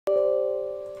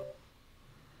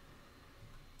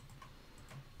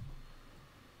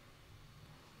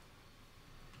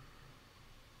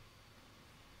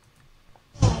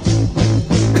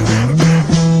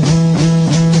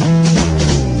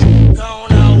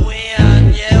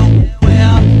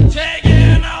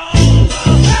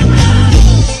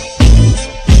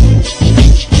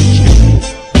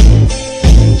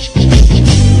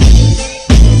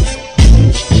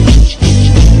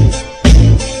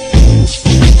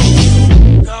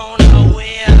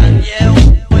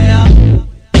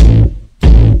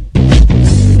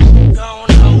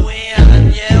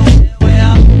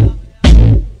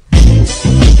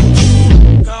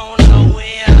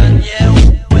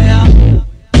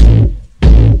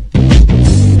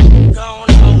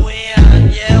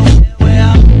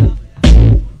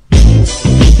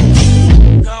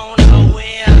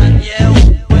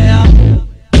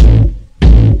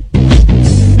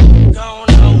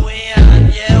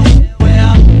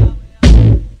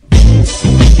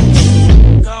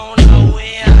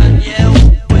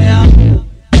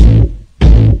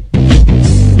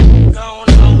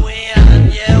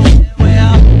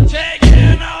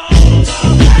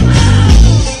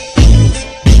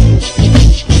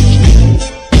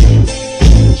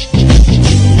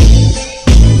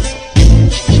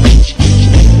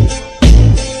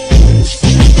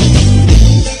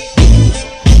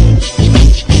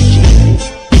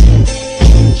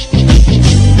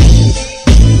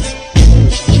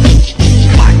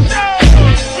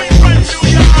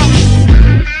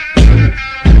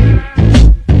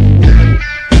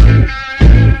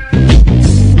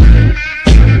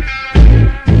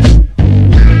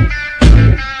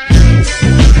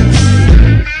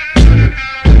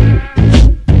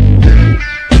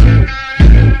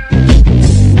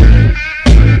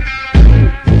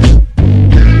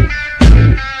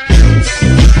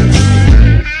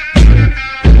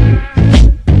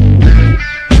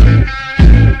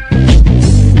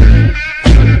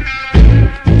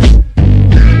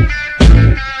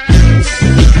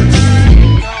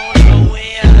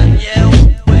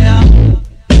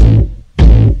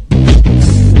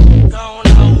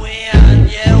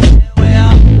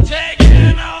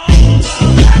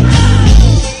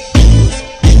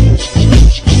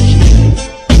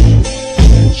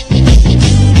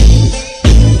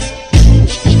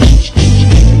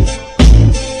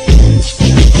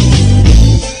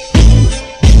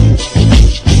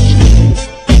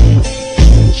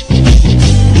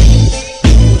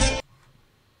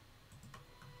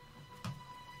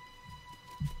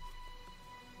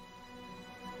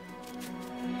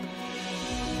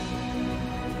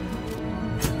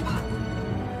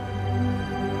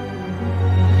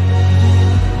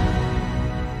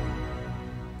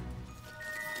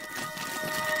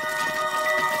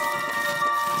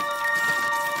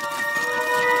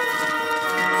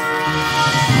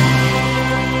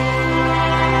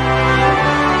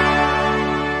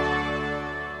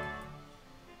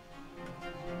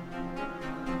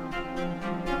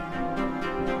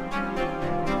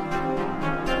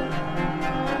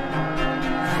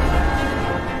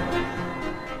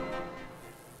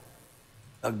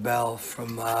Doug Bell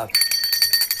from Doug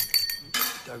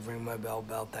Ring My Bell.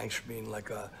 Bell, thanks for being like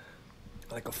a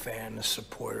fan, a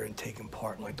supporter, and taking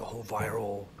part in like the whole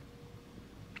viral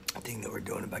thing that we're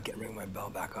doing about getting Ring My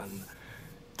Bell back on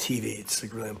TV. It's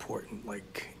like really important,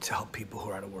 like to help people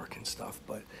who are out of work and stuff.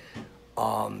 But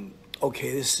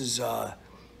okay, this is the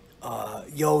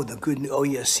good news. Oh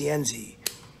yeah, Cienzi.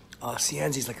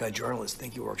 Cienzi's like a journalist. I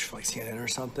think he works for like CNN or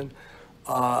something.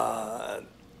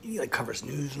 He like covers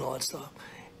news and all that stuff,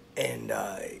 and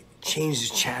changed his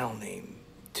channel name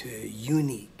to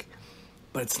Unique.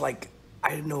 But it's like, I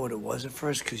didn't know what it was at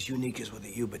first because Unique is with a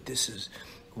U, but this is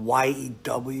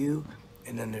YEW,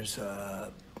 and then there's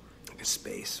like a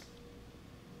space,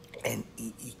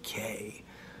 NEEK.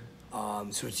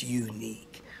 So it's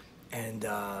Unique, and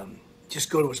just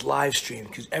go to his live stream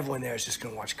because everyone there is just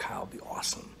gonna watch Kyle be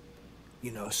awesome. You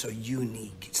know, so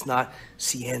Unique. It's not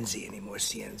Cienzi anymore.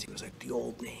 Cienzi was like the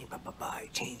old name. I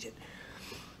change it.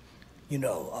 You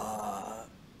know,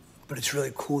 but it's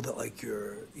really cool that like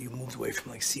you moved away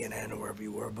from like CNN or wherever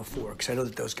you were before. Because I know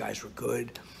that those guys were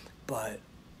good, but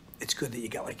it's good that you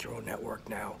got like your own network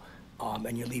now,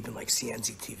 and you're leaving like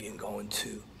Cienzi TV and going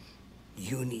to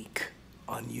Unique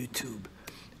on YouTube.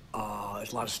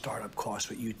 There's a lot of startup costs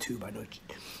with YouTube. I know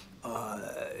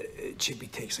Chippy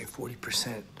takes like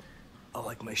 40%.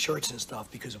 Like my shirts and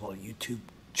stuff because of all the YouTube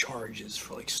charges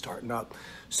for like starting up.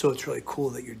 So it's really cool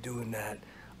that you're doing that.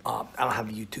 I don't have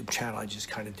a YouTube channel, I just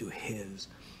kind of do his.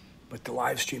 But the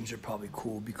live streams are probably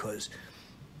cool because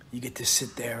you get to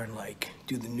sit there and like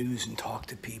do the news and talk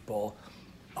to people.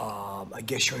 I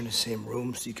guess you're in the same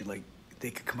room so you could like,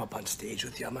 they could come up on stage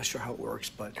with you. I'm not sure how it works,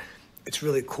 but it's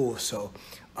really cool. So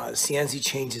Cienzi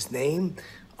changed his name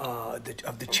of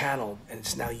the channel and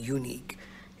it's now Unique.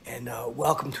 And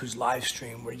welcome to his live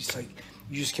stream where he's like,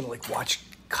 you're just gonna like watch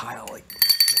Kyle like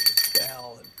ring his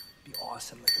bell and be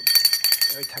awesome. Like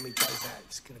every time he does that,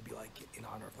 it's gonna be like in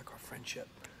honor of like our friendship.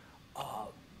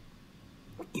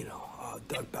 You know,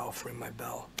 Doug Bell for Ring My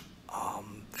Bell,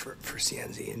 for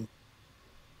Cienzi. And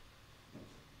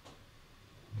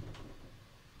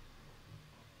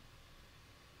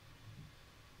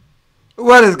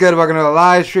what is good? Welcome to the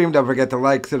live stream. Don't forget to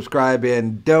like, subscribe,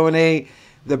 and donate.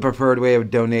 The preferred way of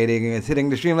donating is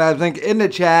hitting the Streamlabs link in the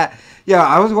chat. Yo,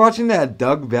 I was watching that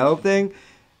Doug Bell thing.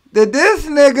 Did this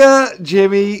nigga,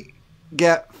 Jimmy,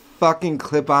 get fucking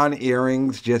clip-on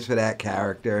earrings just for that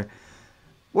character?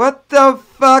 What the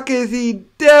fuck is he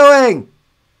doing?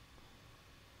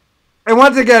 And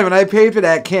once again, when I paid for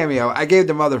that cameo, I gave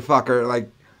the motherfucker like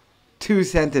 2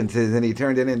 sentences and he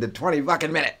turned it into 20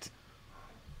 fucking minutes.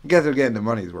 I guess we're getting the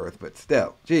money's worth, but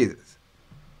still, Jesus.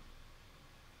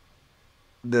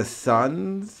 The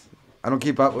Suns? I don't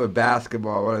keep up with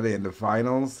basketball. What are they in the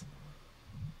finals?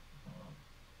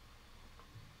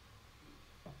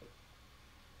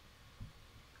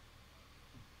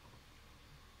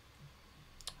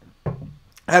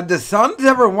 Have the Suns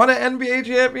ever won an NBA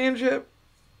championship?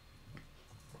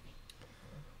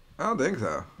 I don't think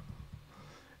so.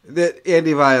 That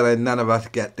Andy Violet, none of us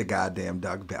get the goddamn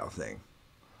Doug Bell thing.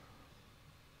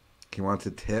 He wants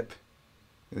a tip.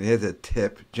 And here's a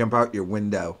tip. Jump out your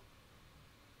window.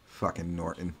 Fucking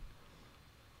Norton.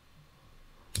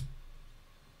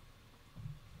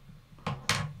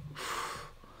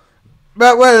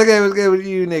 But what's good with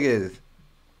you niggas?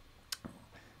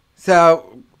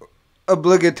 So,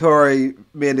 obligatory,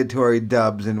 mandatory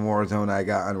dubs in Warzone I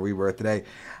got on Rebirth today.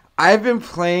 I've been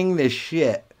playing this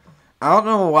shit. I don't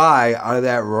know why, out of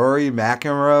that Rory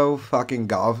McIlroy fucking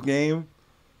golf game.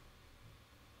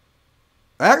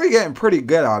 I'm actually getting pretty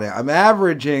good on it. I'm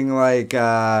averaging like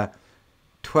 12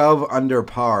 under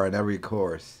par in every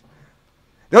course.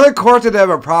 The only courses I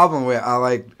have a problem with are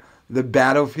like the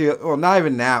Battlefield. Well, not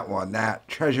even that one. That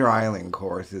Treasure Island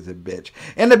course is a bitch.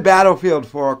 And the Battlefield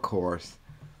 4 course.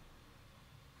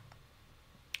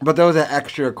 But those are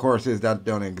extra courses that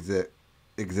don't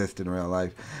exist in real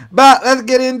life. But let's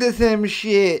get into some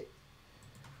shit.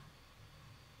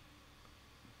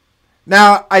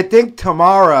 Now, I think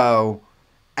tomorrow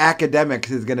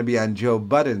Academics is going to be on Joe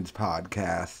Budden's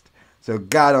podcast. So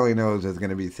God only knows what's going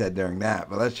to be said during that.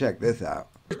 But let's check this out.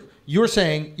 You're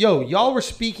saying, yo, y'all were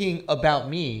speaking about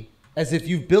me as if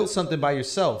you've built something by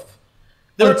yourself.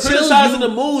 They were criticizing the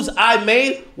moves I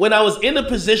made when I was in a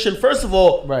position. First of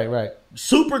all, right.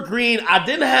 Super green. I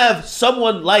didn't have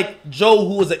someone like Joe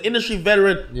who was an industry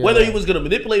veteran, whether he was going to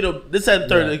manipulate or this and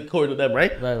third according to them,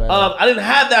 right? I didn't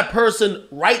have that person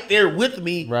right there with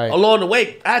me along the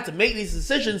way. I had to make these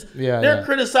decisions. They're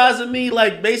criticizing me,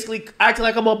 like basically acting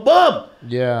like I'm a bum.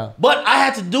 But I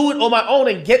had to do it on my own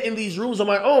and get in these rooms on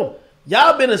my own.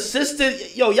 Y'all been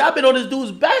assisted. Yo, y'all been on this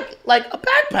dude's back like a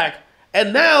backpack.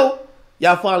 And now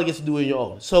y'all finally get to do it on your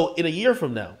own. So in a year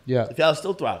from now, if y'all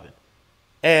still thriving,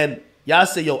 and y'all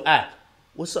say, yo, act,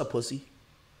 what's up, pussy?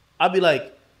 I'll be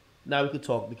like, now we can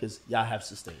talk because y'all have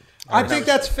sustained. I think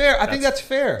that's fair. I think that's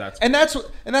fair. And that's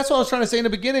what I was trying to say in the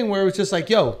beginning, where it was just like,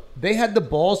 yo, they had the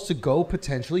balls to go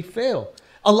potentially fail.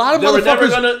 A lot of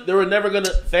motherfuckers they were never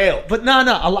gonna fail. But no,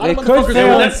 a lot of motherfuckers could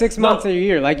fail in 6 months or a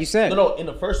year, like you said. No, in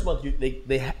the first month it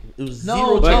was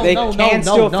zero. But they can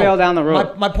still fail down the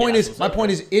road. My point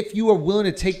is, if you are willing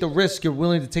to take the risk, you're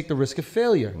willing to take the risk of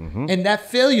failure, and that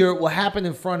failure will happen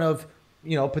in front of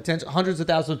potential hundreds of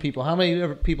thousands of people. How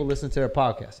many people listen to their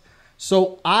podcast?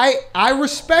 So I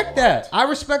respect that. I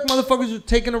respect motherfuckers who are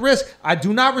taking a risk. I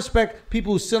do not respect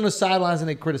people who sit on the sidelines and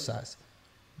they criticize.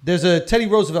 There's a Teddy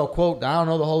Roosevelt quote. I don't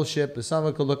know the whole shit, but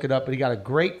someone could look it up. But he got a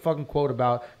great fucking quote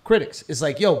about critics. It's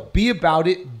like, yo, be about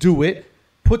it, do it,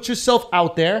 put yourself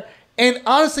out there. And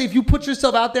honestly, if you put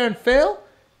yourself out there and fail,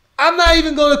 I'm not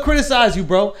even going to criticize you,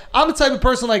 bro. I'm the type of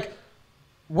person, like,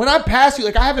 when I pass you,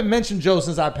 like, I haven't mentioned Joe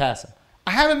since I passed him.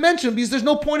 I haven't mentioned him because there's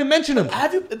no point in mentioning him.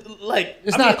 Have you, like...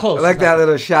 It's not close. I like that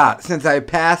little shot. Since I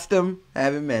passed him, I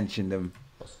haven't mentioned him.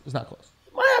 It's not close.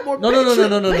 I have more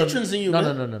patrons than you,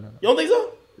 man. No. You don't think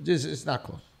so? It's not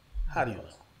close. How do you know?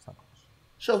 It's not close.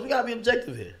 Shows we gotta be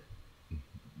objective here.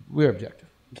 We're objective.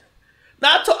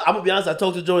 Now I'm gonna be honest. I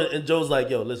talked to Joe, and Joe's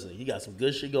like, "Yo, listen, he got some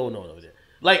good shit going on over there."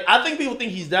 Like, I think people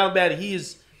think he's down bad. He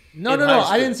is. No.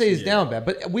 I didn't say he's down bad,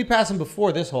 but we passed him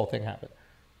before this whole thing happened.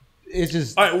 It's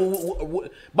just. All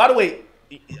right. By the way,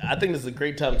 I think this is a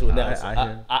great time to announce.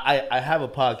 I have a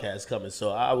podcast coming, so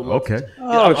I would love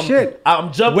to. Shit!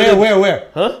 I'm jumping.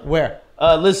 Where? Huh? Where?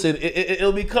 Listen,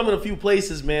 it'll be coming a few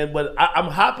places, man. But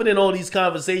I'm hopping in all these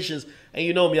conversations, and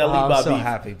you know me, I lead by beef.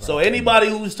 Happy, bro. So anybody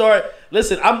who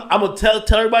listen, I'm gonna tell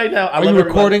everybody now. Are you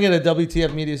recording at a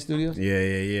WTF Media Studios?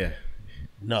 Yeah.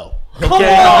 No. Come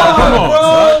on,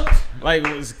 bro. Like,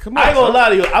 come on. I ain't gonna lie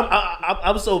to you.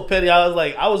 I'm so petty. I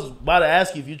was about to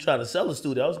ask you if you're trying to sell a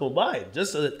studio. I was gonna buy it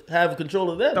just to have control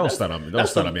of that. Don't start on me. Don't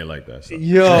start on me like that. So.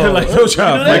 Yo, like, don't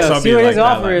try to flex on me like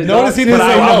that. Notice he didn't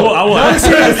say no. Notice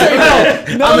he didn't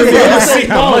say no. I was see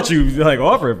how much you like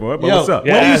offer it for it. But what's up?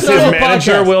 Yeah, his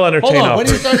manager will entertain. Hold on. When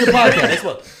do you start your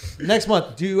podcast? Next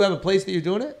month. Do you have a place that you're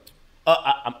doing it?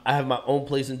 I have my own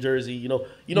place in Jersey. You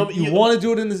want to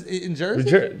do it in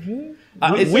Jersey?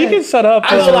 We can set up.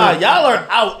 I don't lie. Y'all are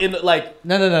out in like.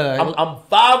 No. I'm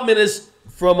 5 minutes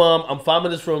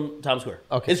from Times Square.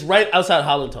 Okay, it's right outside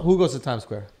Holland Tunnel. Who goes to Times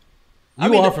Square?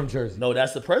 You are from Jersey. No,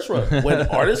 that's the press run. When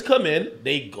artists come in,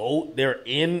 they're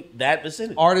in that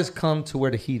vicinity. Artists come to where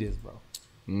the heat is, bro.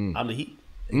 I'm the heat.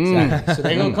 Exactly. So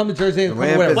they're gonna come to Jersey and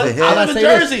come where? I'm in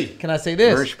Jersey. Can I say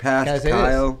this? First past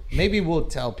Kyle. Maybe we'll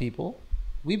tell people.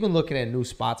 We've been looking at new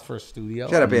spots for a studio.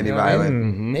 Shut up, Andy Violent.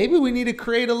 Maybe we need to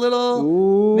create a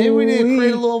little. Maybe we need to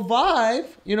create a little vibe.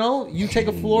 You take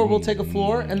a floor, we'll take a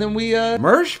floor, and then we.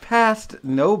 Merch past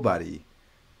nobody.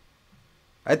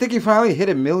 I think he finally hit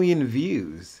 1 million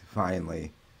views.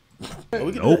 Finally.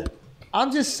 Nope.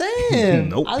 I'm just saying.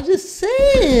 Nope. I'm just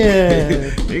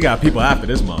saying. You got people after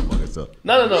this motherfucker. So.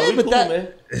 No. We cool,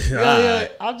 man. Yeah.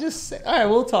 I'm just saying. All right,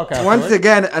 we'll talk after. Once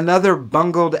again, another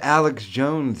bungled Alex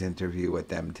Jones interview with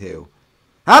them too.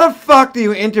 How the fuck do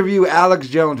you interview Alex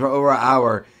Jones for over an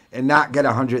hour and not get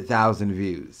 100,000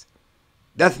 views?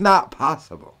 That's not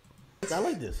possible. I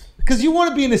like this. Because you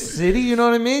want to be in the city, you know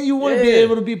what I mean? You want to be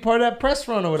able to be part of that press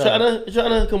run or whatever.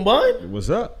 Trying to combine? What's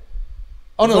up?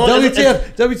 Oh no,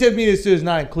 WTF Media Studio is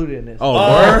not included in this. Oh,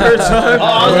 word, son.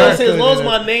 I was gonna say, as long as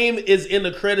my name is in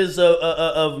the credits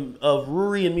of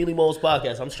Rory and Mealy Mo's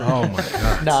podcast, I'm straight. Oh my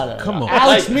god, no. Come on.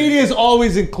 Alex Media is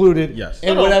always included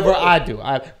in whatever I do.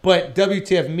 But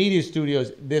WTF Media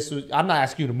Studios, I'm not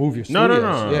asking you to move your studios.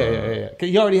 No. Yeah.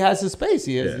 He already has his space.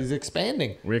 He's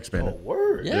expanding. We're expanding. Oh,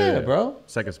 word. Yeah, bro.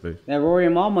 Second space. That Rory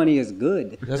and Mal money is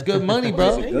good. That's good money,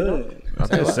 bro. It's good. I'm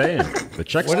just saying. The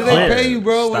checks. What do they pay you,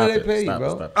 bro? What do they pay you, bro?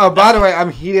 Oh, by the way, I'm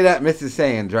heated at Mrs.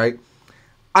 Sands, right?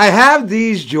 I have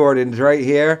these Jordans right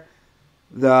here,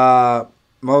 the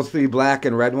mostly black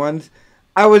and red ones.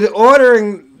 I was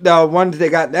ordering the ones they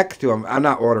got next to them. I'm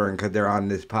not ordering because they're on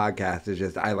this podcast. It's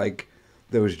just I like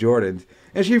those Jordans.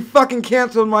 And she fucking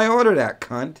canceled my order, that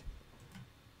cunt.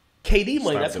 KD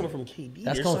money, that's coming from KD.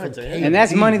 That's coming from KD. And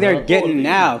that's money they're getting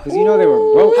now because you know they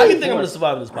were broke. How do you think I'm going to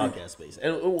survive in this podcast space?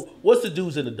 And what's the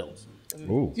do's and the don'ts?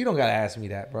 Ooh. You don't gotta ask me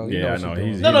that, bro. Yeah, I know.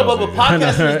 But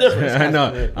podcasting is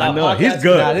different. I know. He's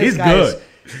good. He's good.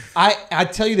 I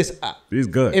tell you this. He's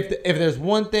good. If there's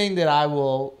one thing that I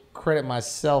will credit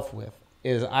myself with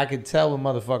is I could tell when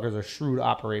motherfuckers are shrewd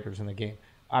operators in the game.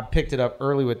 I picked it up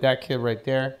early with that kid right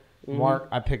there. Mark,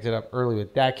 I picked it up early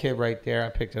with that kid right there. I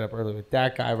picked it up early with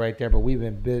that guy right there. But we've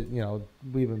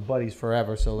been buddies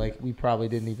forever. So like, we probably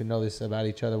didn't even know this about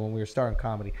each other when we were starting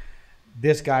comedy.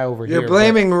 This guy over here. You're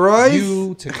blaming Royce?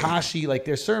 You, Tekashi. Like,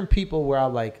 there's certain people where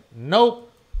I'm like,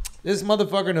 nope, this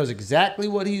motherfucker knows exactly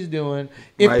what he's doing.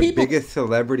 My biggest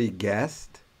celebrity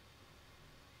guest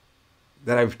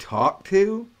that I've talked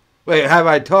to? Wait, have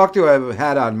I talked to or have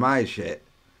had on my shit?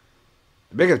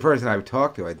 The biggest person I've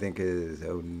talked to, I think, is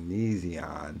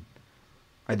Onision.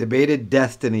 I debated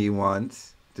Destiny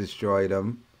once. Destroyed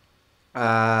him.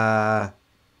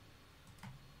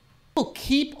 People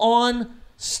keep on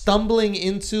stumbling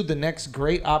into the next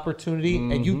great opportunity,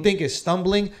 and you think it's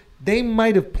stumbling. They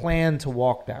might have planned to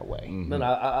walk that way. No,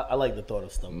 I like the thought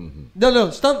of stumbling. No,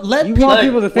 let You people, want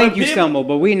people to think you stumble,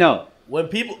 but we know. When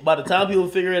people, by the time people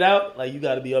figure it out, like, you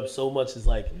got to be up so much, it's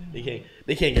like they can't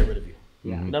get rid of you.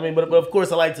 Yeah. You know what I mean? But of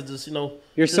course, I like to just,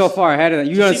 You're so far ahead of that.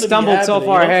 You're going to stumble so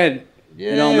far ahead.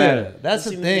 Yeah, it don't matter. That's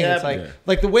the thing. It's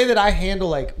like the way that I handle,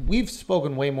 like, we've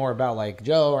spoken way more about like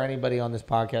Joe or anybody on this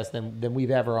podcast than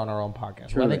we've ever on our own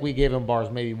podcast. I think we gave him bars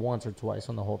maybe once or twice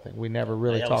on the whole thing. We never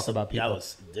really talked about people. I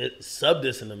was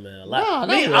sub-dissing them, man. A lot.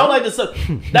 I don't like the sub.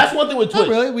 That's one thing with Twitch. Not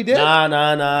really? We did? Nah.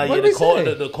 What Yeah, did we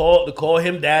say? the call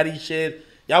him daddy shit.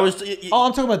 Y'all was.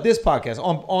 I'm talking about this podcast.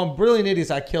 On Brilliant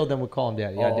Idiots, I killed them with Call Him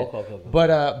Daddy. Okay. But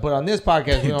on this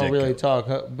podcast, we don't really talk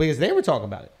because they were talking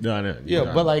about it. No, I know.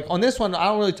 Yeah, but like on this one, I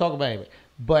don't really talk about anything.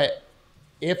 But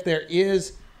if there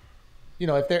is,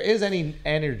 if there is any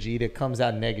energy that comes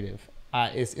out negative,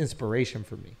 it's inspiration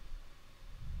for me.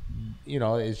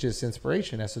 It's just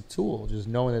inspiration. That's a tool. Just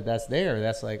knowing that that's there.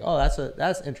 That's like, oh,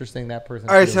 that's interesting. That person.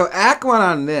 All right, so Ack went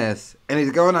on this, and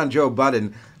he's going on Joe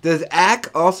Budden. Does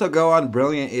Ack also go on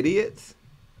Brilliant Idiots?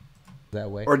 That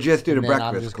way, or just do the Breakfast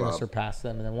Club? I'm just gonna surpass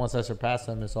them, and then once I surpass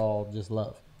them, it's all just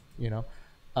love.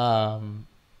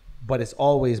 But it's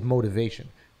always motivation.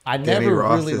 I never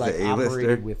really like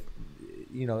operated with,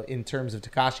 in terms of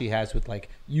Tekashi has with like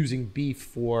using beef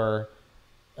for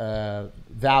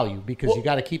value, because you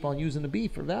got to keep on using the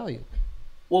beef for value.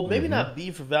 Well, maybe not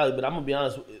beef for value, but I'm gonna be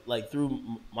honest. Like, through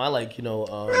my man,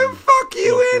 fuck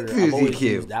you and Suzy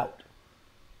Q.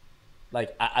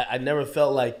 Like, I never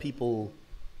felt like people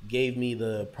gave me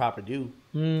the proper due,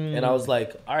 and I was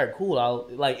like, all right, cool. I'll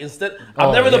like instead.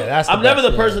 I'm never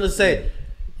the person to say,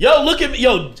 yo, look at me,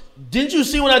 yo, didn't you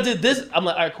see when I did this? I'm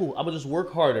like, all right, cool. I'm gonna just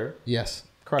work harder. Yes,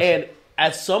 and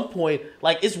at some point,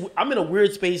 like, I'm in a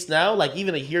weird space now. Like,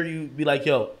 even to hear you be like,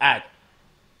 yo, act.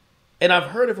 And I've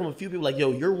heard it from a few people like,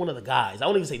 yo, you're one of the guys. I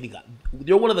won't even say the guy.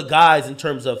 You're one of the guys in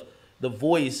terms of the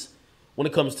voice when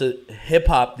it comes to hip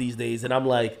hop these days. And I'm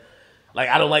like,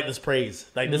 I don't like this praise.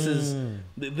 Like,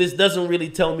 this doesn't really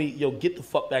tell me, yo, get the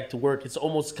fuck back to work. It's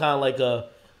almost kind of like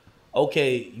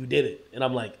okay, you did it. And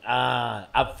I'm like,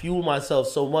 I fuel myself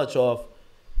so much off,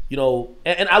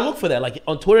 and I look for that. Like,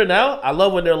 on Twitter now, I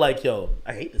love when they're like, yo,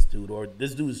 I hate this dude, or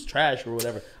this dude's trash, or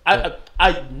whatever.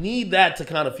 I need that to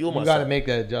kind of fuel myself. You got to make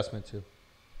that adjustment too.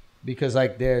 Because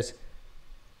like there's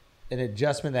an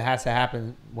adjustment that has to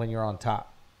happen when you're on top.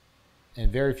 And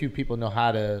very few people know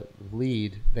how to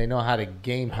lead. They know how to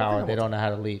gain power. They don't know how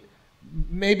to lead.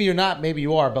 Maybe you're not, maybe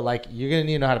you are, but like you're going to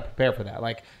need to know how to prepare for that.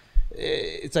 Like,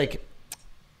 it's like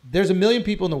there's a million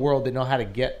people in the world that know how to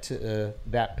get to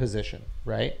that position,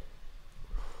 right?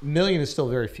 A million is still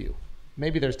very few.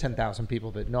 Maybe there's 10,000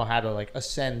 people that know how to like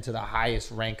ascend to the highest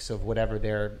ranks of whatever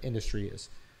their industry is.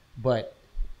 But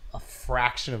a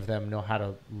fraction of them know how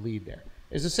to lead there.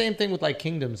 It's the same thing with like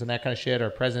kingdoms and that kind of shit, or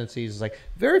presidencies. It's like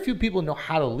very few people know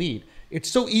how to lead. It's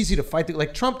so easy to fight.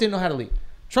 Like Trump didn't know how to lead.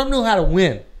 Trump knew how to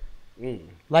win.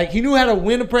 Like he knew how to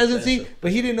win a presidency,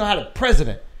 but he didn't know how to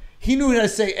president. He knew how to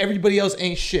say everybody else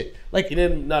ain't shit. Like he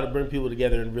didn't know how to bring people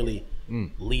together and really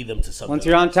lead them to something. Once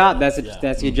you're on top, that's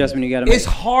the adjustment you got to make. It's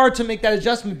hard to make that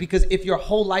adjustment because if your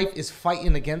whole life is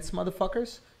fighting against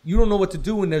motherfuckers, you don't know what to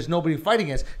do when there's nobody to fight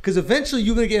against. Because eventually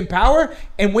you're going to get in power.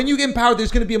 And when you get in power,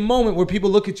 there's going to be a moment where people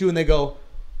look at you and they go,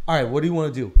 all right, what do you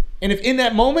want to do? And if in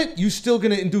that moment you're still going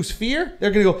to induce fear,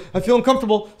 they're going to go, I feel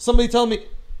uncomfortable. Somebody tell me,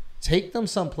 take them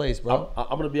someplace, bro. I'm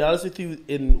going to be honest with you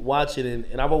in watching.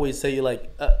 And I've always say,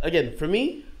 like, again, for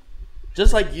me,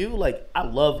 just like you, like, I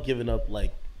love giving up,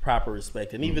 like, proper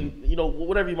respect. And even,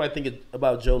 whatever you might think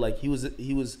about Joe, like, he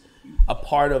was a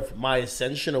part of my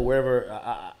ascension or wherever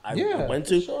I went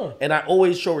to. Sure. And I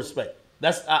always show respect.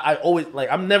 I always, like,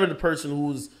 I'm never the person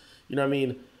who's,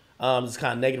 just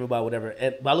kind of negative about whatever.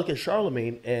 But I look at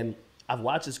Charlemagne and I've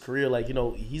watched his career. Like,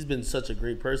 he's been such a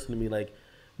great person to me. Like,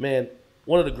 man,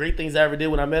 one of the great things I ever did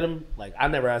when I met him, like, I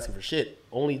never asked him for shit.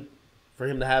 Only for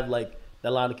him to have, like,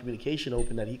 that line of communication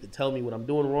open that he could tell me what I'm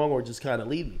doing wrong or just kind of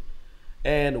lead me.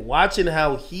 And watching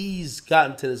how he's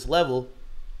gotten to this level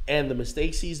and the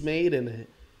mistakes he's made and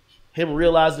him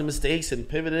realizing the mistakes and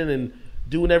pivoting and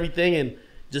doing everything and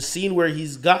just seeing where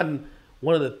he's gotten,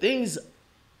 one of the things,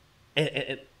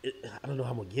 and I don't know how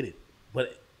I'm going to get it,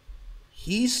 but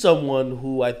he's someone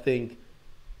who I think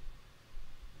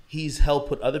he's helped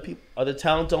put other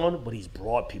talent on, but he's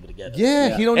brought people together.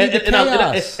 Yeah. He don't need the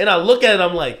chaos. And I look at it,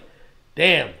 I'm like,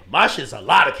 damn, my shit's a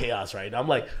lot of chaos right now. I'm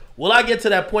like, will I get to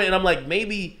that point? And I'm like,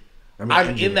 maybe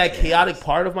I'm in that chaotic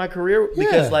part of my career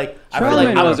because, like, I feel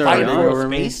like I'm fighting for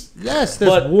space. Yes,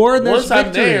 there's war and there's once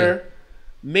victory. I'm there,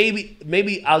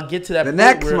 maybe I'll get to that point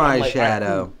next where my I'm like, shadow.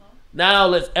 all right, cool. Now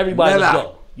let's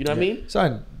go. You know what I mean?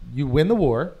 Son, you win the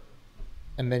war,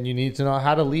 and then you need to know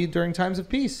how to lead during times of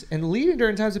peace. And leading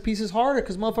during times of peace is harder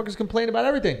because motherfuckers complain about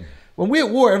everything. When we're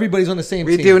at war, everybody's on the same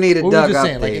team. We do need a what Doug we just update.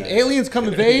 saying, like, if aliens come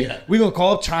invade, we're going to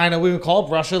call up China, we're going to call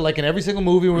up Russia, like in every single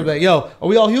movie. We're like, yo, are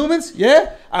we all humans?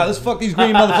 Yeah? All right, let's fuck these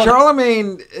green motherfuckers.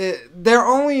 Charlemagne, they're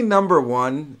only number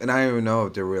one, and I don't even know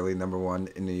if they're really number one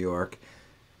in New York,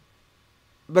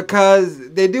 because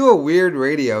they do a weird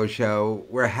radio show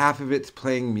where half of it's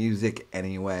playing music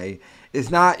anyway.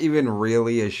 It's not even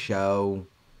really a show.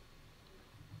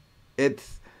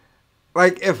 It's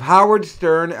like if Howard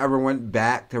Stern ever went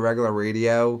back to regular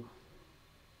radio,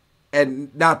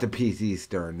 and not the PC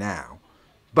Stern now,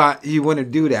 but he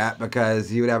wouldn't do that because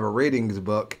he would have a ratings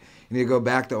book, and he'd go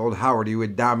back to old Howard, he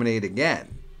would dominate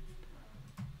again.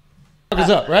 Is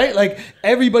up, right? Like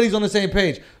everybody's on the same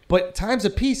page. But times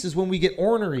of peace is when we get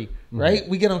ornery, right?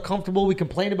 We get uncomfortable. We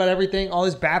complain about everything. All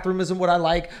this bathroom isn't what I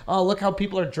like. Oh, look how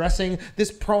people are dressing.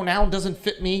 This pronoun doesn't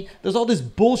fit me. There's all this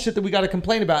bullshit that we got to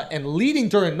complain about. And leading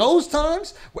during those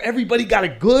times where everybody got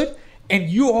it good, and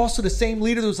you're also the same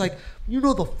leader that was like, you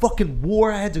know the fucking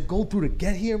war I had to go through to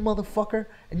get here, motherfucker?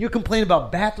 And you're complaining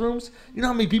about bathrooms? You know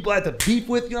how many people I had to beef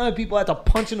with? You know how many people I had to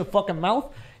punch in the fucking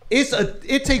mouth?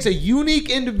 It takes a unique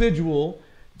individual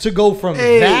to go from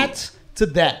that to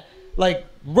that. Like,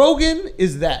 Rogan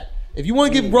is that. If you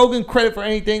want to give Rogan credit for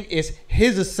anything, it's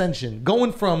his ascension.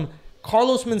 Going from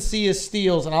Carlos Mencia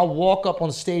steals, and I'll walk up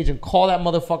on stage and call that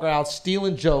motherfucker out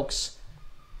stealing jokes,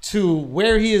 to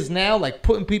where he is now, like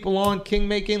putting people on, king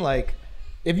making. Like,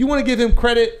 if you want to give him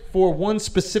credit for one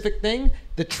specific thing,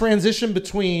 the transition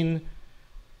between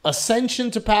ascension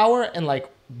to power and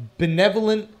like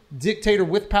benevolent dictator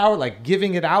with power, like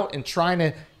giving it out and trying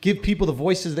to give people the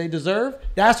voices they deserve,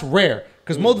 that's rare.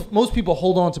 Because most people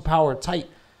hold on to power tight.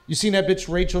 You seen that bitch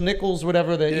Rachel Nichols,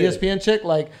 whatever, the ESPN chick?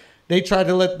 Like, they tried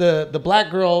to let the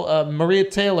black girl, Maria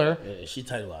Taylor. Yeah, she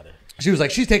tight about it. She was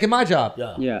like, she's taking my job.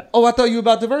 Yeah. Oh, I thought you were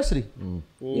about diversity.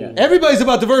 Yeah. Everybody's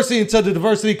about diversity until the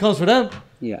diversity comes for them.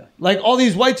 Yeah. Like, all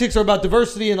these white chicks are about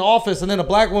diversity in the office, and then a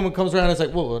black woman comes around and it's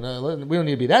like, whoa, no, we don't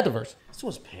need to be that diverse. This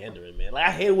was pandering, man. Like,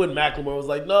 I hate when Macklemore was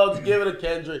like, no, just give it to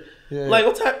Kendrick. Yeah. Like,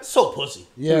 what's that? So pussy.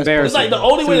 Yeah, It's like the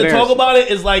only way to talk about it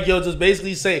is like, yo, just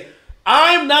basically say,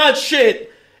 I'm not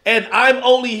shit, and I'm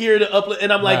only here to uplift.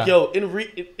 And I'm like, yo,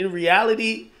 in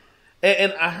reality,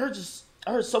 and I heard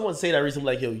someone say that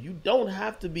recently, like, yo, you don't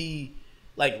have to be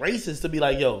like racist to be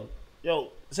like, yo,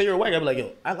 say you're a white guy, be like,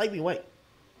 yo, I like being white.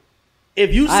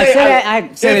 If you say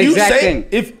I said the exact thing.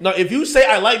 If you say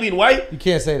I like being white, you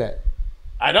can't say that.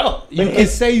 I know. You can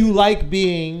say you like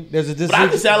being, there's a distinction. But I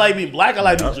can say I like being black, I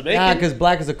like being Jamaican. Nah, because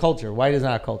black is a culture. White is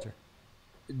not a culture.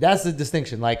 That's the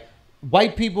distinction. Like,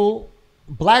 white people,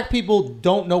 black people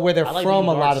don't know where they're from,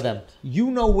 a lot of them. You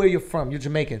know where you're from. You're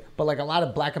Jamaican. But, like, a lot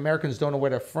of black Americans don't know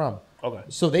where they're from. Okay.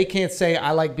 So they can't say,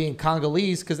 I like being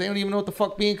Congolese, because they don't even know what the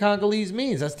fuck being Congolese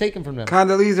means. That's taken from them.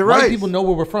 Congolese are right. White people know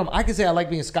where we're from. I can say I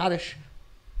like being Scottish.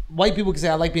 White people can say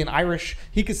I like being Irish.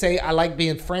 He could say I like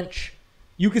being French.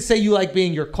 You could say you like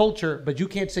being your culture, but you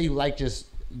can't say you like just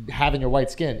having your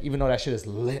white skin, even though that shit is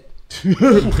lit. Wild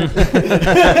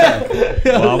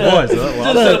boys,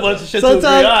 huh?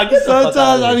 Sometimes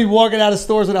I be walking out of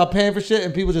stores without paying for shit,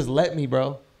 and people just let me,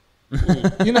 bro.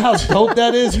 You know how dope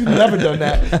that is? You've never done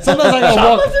that. Sometimes I gotta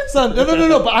walk. Son,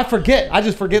 no. But I forget. I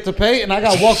just forget to pay, and I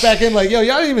gotta walk back in like, yo,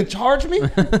 y'all didn't even charge me.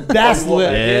 That's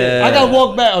lit. Yeah. I gotta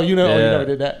walk back. Oh, you never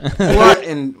did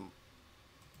that.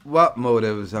 What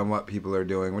motives on what people are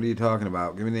doing? What are you talking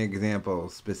about? Give me an example,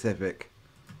 specific.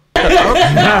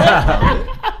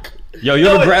 Yo, you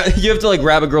have to like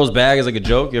grab a girl's bag as like a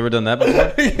joke? You ever done that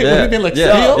before?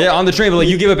 Yeah, on the train, but like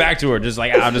you give it back to her, just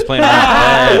like I'm just playing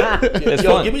around. It's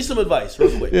fun. Give me some advice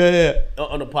real quick.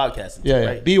 On the podcast.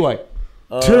 Right? Be white.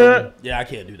 Yeah, I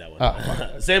can't do that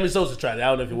one. Sammy Sosa tried it.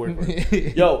 I don't know if it worked for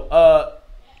him. Yo,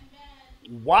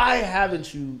 why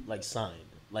haven't you like signed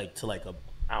like to like a,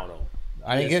 I don't know.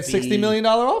 I didn't get $60 million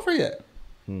offer yet.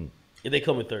 If they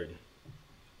come with 30.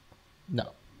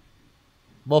 No.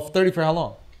 Well, 30 for how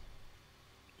long?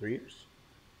 3 years.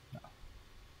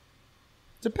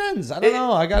 Depends. I don't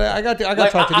know. I got to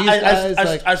talk to these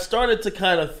guys. I started to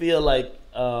kind of feel like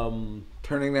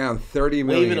turning down $30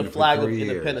 million waving a flag of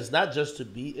years. independence, not just to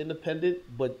be independent,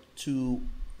 but to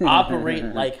operate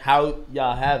like how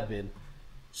y'all have been.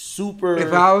 Super.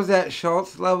 If I was at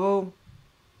Schultz level,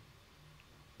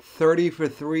 30 for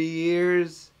 3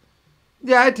 years,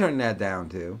 yeah, I'd turn that down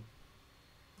too.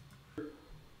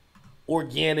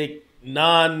 Organic,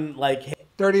 non like.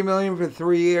 30 million for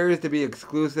 3 years to be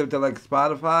exclusive to like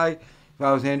Spotify. If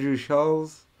I was Andrew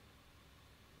Schultz,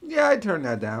 yeah, I'd turn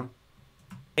that down.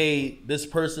 Hey, this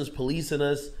person's policing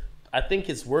us. I think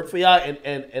it's work for y'all,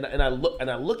 and I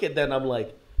look at that and I'm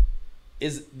like,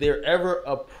 is there ever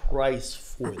a price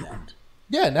for that?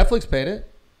 Yeah, Netflix paid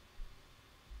it.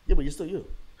 Yeah, but you're still you.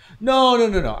 No.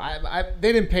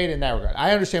 They didn't pay it in that regard.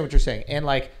 I understand what you're saying, and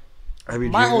like.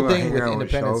 My whole thing with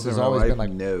independence has always been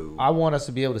like, I want us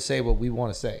to be able to say what we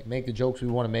want to say, make the jokes we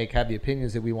want to make, have the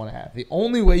opinions that we want to have. The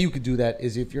only way you could do that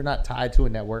is if you're not tied to a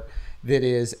network that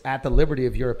is at the liberty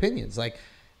of your opinions. Like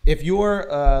if you're,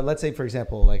 let's say, for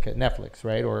example, like Netflix,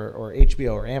 right, or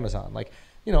HBO or Amazon, like,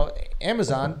 you know,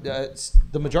 Amazon,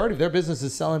 the majority of their business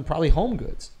is selling probably home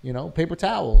goods, you know, paper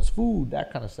towels, food,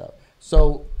 that kind of stuff.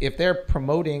 So if they're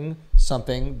promoting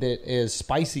something that is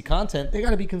spicy content, they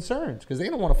got to be concerned because they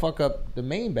don't want to fuck up the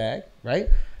main bag, right?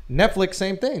 Netflix,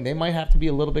 same thing. They might have to be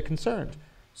a little bit concerned.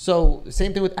 So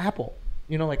same thing with Apple.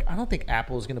 You know, like I don't think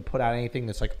Apple is going to put out anything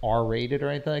that's like R-rated or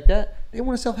anything like that. They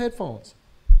want to sell headphones.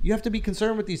 You have to be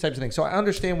concerned with these types of things. So I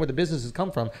understand where the businesses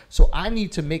come from. So I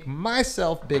need to make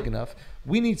myself big enough.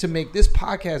 We need to make this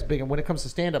podcast big. And when it comes to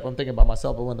stand-up, I'm thinking about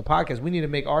myself. But when the podcast, we need to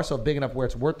make ourselves big enough where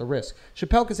it's worth the risk.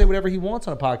 Chappelle can say whatever he wants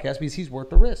on a podcast because he's worth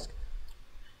the risk.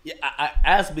 Yeah, I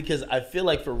asked because I feel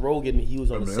like for Rogan, he was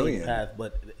on the same path.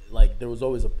 But like there was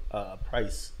always a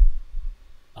price.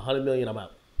 $100 million, I'm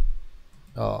out.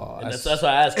 Oh, and that's why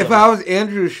I asked. If I was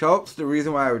Andrew Schultz, the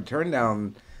reason why I would turn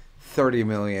down $30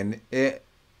 million,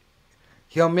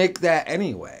 he'll make that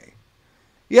anyway.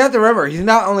 You have to remember, he's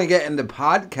not only getting the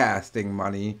podcasting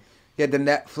money, he had the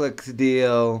Netflix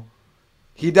deal.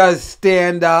 He does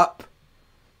stand up,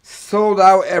 sold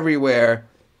out everywhere.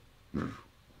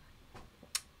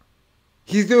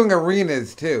 He's doing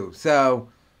arenas too, so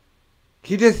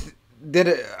he just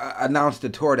announced a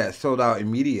tour that sold out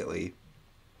immediately.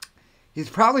 He's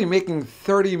probably making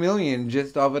 $30 million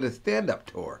just off of the stand-up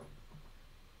tour.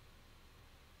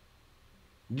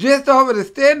 Just off of the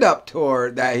stand-up tour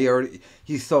that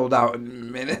he sold out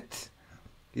in minutes.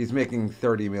 He's making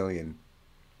 $30 million.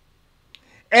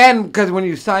 And because when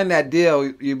you sign that deal,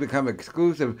 you become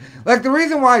exclusive. Like the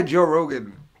reason why Joe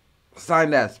Rogan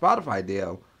signed that Spotify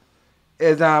deal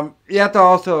is you have to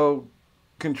also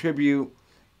contribute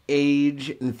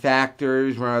age and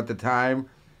factors. Where at the time,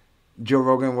 Joe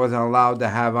Rogan wasn't allowed to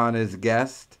have on his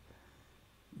guest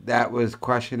that was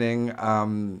questioning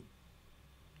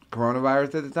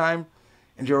coronavirus at the time,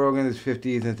 and Joe Rogan in his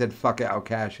 50s and said, fuck it, I'll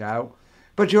cash out.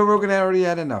 But Joe Rogan already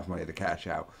had enough money to cash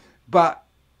out. But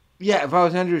yeah, if I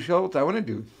was Andrew Schultz, I wouldn't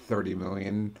do $30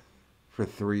 million for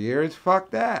 3 years.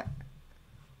 Fuck that.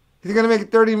 He's gonna make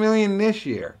 $30 million this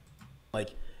year.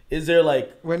 Like, is there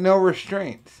like with no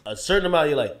restraints? A certain amount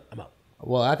you're like, I'm out.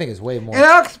 Well, I think it's way more. And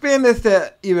I'll expand this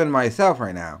to even myself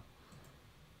right now.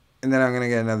 And then I'm gonna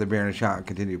get another beer and a shot and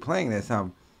continue playing this.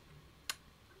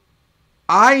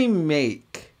 I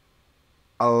make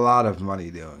a lot of money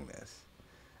doing this.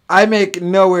 I make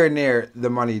nowhere near the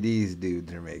money these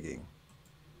dudes are making.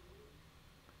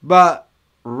 But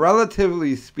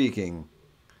relatively speaking,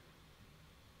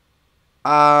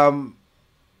 I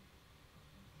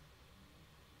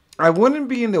wouldn't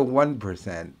be in the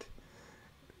 1%.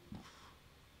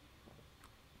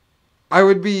 I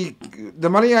would be, the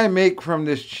money I make from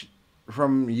this,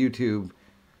 from YouTube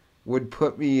would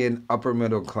put me in upper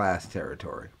middle class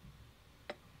territory.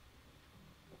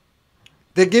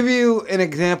 To give you an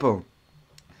example,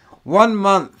 1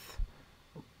 month,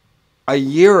 a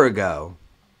year ago,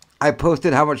 I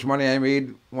posted how much money I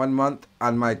made 1 month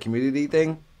on my community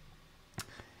thing,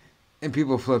 and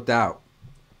people flipped out.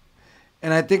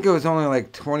 And I think it was only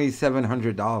like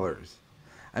 $2,700.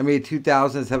 I made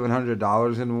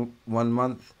 $2,700 in 1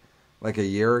 month, like a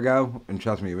year ago, and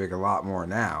trust me, you make a lot more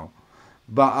now.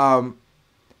 But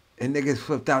and niggas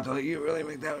flipped out. They're like, you really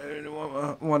make that in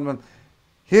 1 month?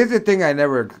 Here's the thing I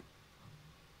never,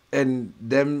 and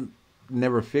them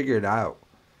never figured out.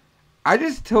 I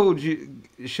just showed you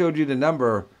the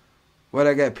number, what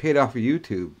I got paid off of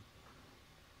YouTube.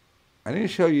 I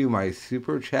didn't show you my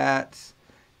super chats,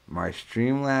 my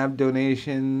Streamlab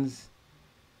donations.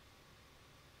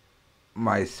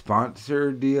 my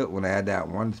sponsor deal, when I had that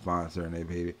one sponsor and they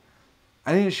paid it,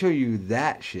 I didn't show you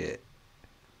that shit.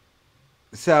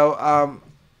 So,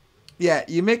 yeah,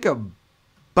 you make a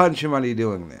bunch of money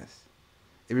doing this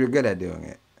if you're good at doing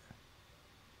it.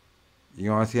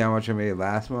 You want to see how much I made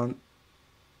last month?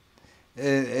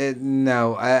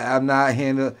 No, I'm not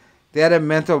handling. They had a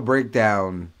mental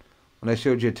breakdown when I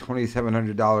showed you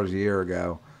 $2,700 a year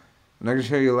ago. I'm not gonna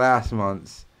show you last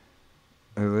month's.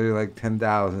 It was like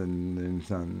 10,000 and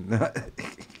something.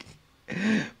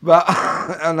 But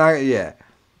I'm not. Yeah.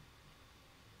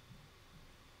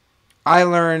 I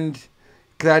learned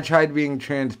because I tried being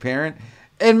transparent,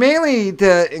 and mainly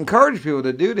to encourage people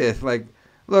to do this. Like,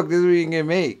 look, this is what you can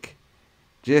make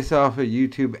just off of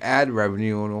YouTube ad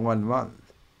revenue in 1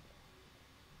 month.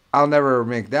 I'll never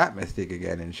make that mistake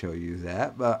again and show you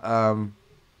that, but I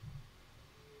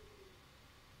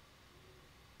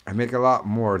make a lot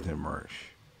more than Mersh.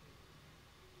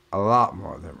 A lot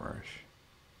more than Mersh.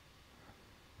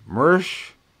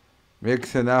 Mersh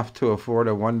makes enough to afford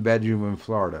a 1-bedroom in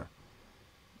Florida.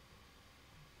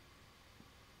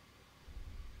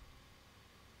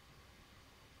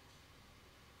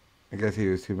 I guess he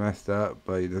was too messed up,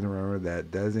 but he doesn't remember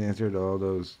that Des answered all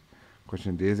those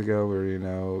questions days ago where, you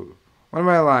know, what am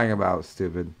I lying about,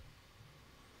 stupid?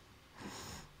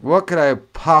 What could I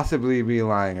possibly be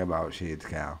lying about, Shades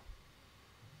Cow?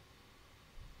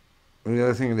 You're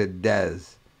listening to Des,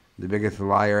 the biggest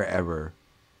liar ever.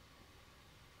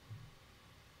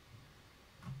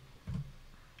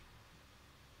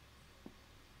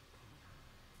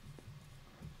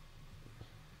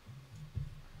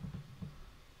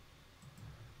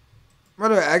 By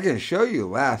the way, I can show you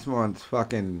last month's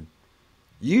fucking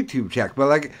YouTube check, but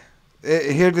like,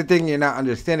 here's the thing you're not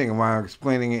understanding, and why I'm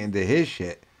explaining it into his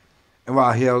shit, and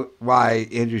why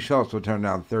Andrew Schultz will turn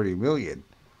down $30 million.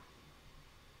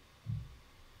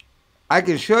 I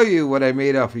can show you what I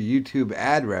made off of YouTube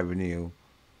ad revenue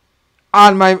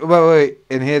on my wait,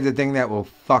 and here's the thing that will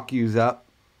fuck yous up,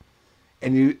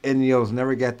 and you'll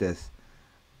never get this.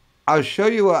 I'll show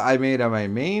you what I made on my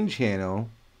main channel.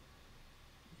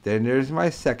 Then there's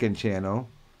my second channel.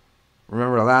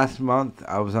 Remember last month,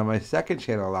 I was on my second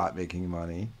channel a lot making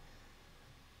money.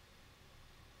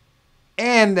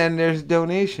 And then there's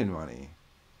donation money.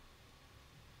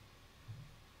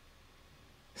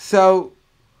 So,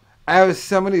 I have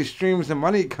so many streams of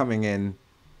money coming in.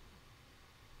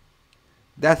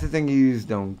 That's the thing you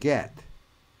don't get.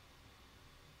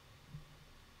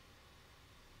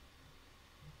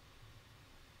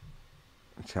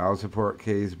 Child support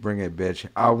case, bring it, bitch.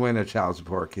 I'll win a child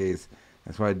support case.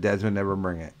 That's why Desmond never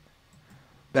bring it.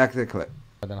 Back to the clip.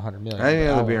 Than 100 million. I didn't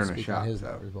know the beer in the shop. His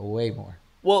numbers, but way more.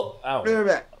 Well, I don't know.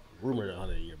 Back. Rumored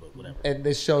 100 a year, but whatever. And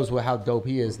this shows how dope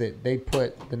he is. That they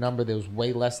put the number that was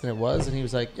way less than it was, and he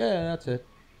was like, "Yeah, that's it."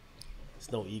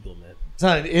 It's no eagle, man.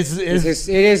 It is his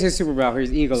superpower.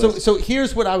 He's egoless. So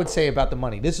here's what I would say about the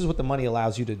money. This is what the money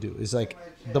allows you to do. Is like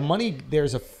the money.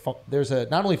 There's a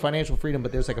not only financial freedom,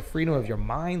 but there's like a freedom of your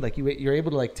mind. Like you're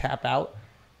able to like tap out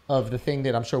of the thing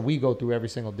that I'm sure we go through every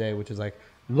single day, which is like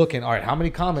looking. All right, how many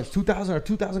comments? 2,000 or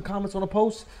 2,000 comments on a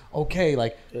post? Okay,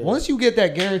 like once you get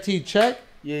that guaranteed check,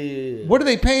 yeah. What are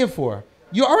they paying for?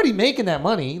 You're already making that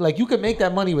money. Like you could make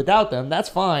that money without them. That's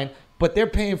fine. But they're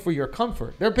paying for your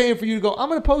comfort. They're paying for you to go, I'm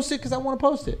going to post it because I want to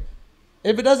post it.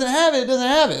 If it doesn't have it, it doesn't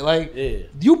have it. Like,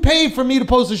 you paid for me to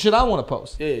post the shit I want to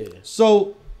post. Yeah.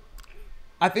 So,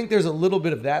 I think there's a little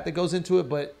bit of that goes into it.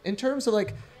 But in terms of,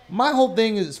 like, my whole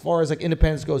thing is, as far as, like,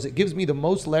 independence goes, it gives me the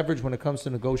most leverage when it comes to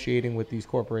negotiating with these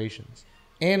corporations.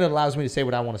 And it allows me to say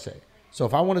what I want to say. So,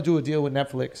 if I want to do a deal with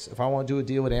Netflix, if I want to do a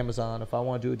deal with Amazon, if I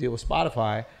want to do a deal with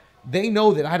Spotify, they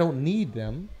know that I don't need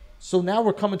them. So now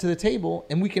we're coming to the table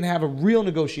and we can have a real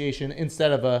negotiation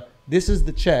instead of this is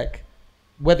the check.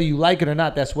 Whether you like it or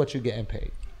not, that's what you're getting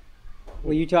paid.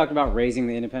 Well, you talked about raising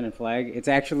the independent flag. It's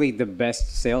actually the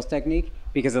best sales technique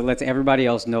because it lets everybody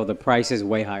else know the price is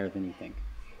way higher than you think.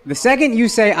 The second you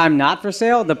say I'm not for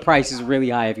sale, the price is really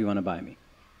high if you want to buy me.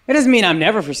 It doesn't mean I'm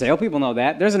never for sale. People know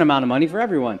that. There's an amount of money for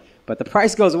everyone. But the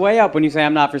price goes way up when you say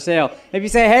I'm not for sale. If you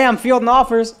say, hey, I'm fielding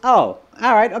offers, oh,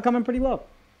 all right, I'll come in pretty low.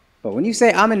 But when you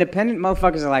say I'm independent,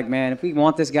 motherfuckers are like, man, if we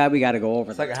want this guy, we got to go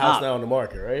over. It's like a house now on the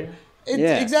market, right?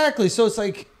 Exactly. So it's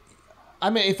like,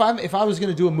 I mean, if I was going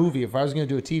to do a movie, if I was going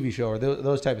to do a TV show or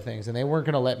those type of things, and they weren't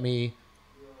going to let me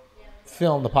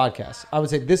film the podcast, I would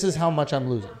say, this is how much I'm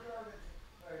losing.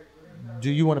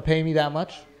 Do you want to pay me that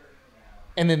much?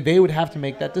 And then they would have to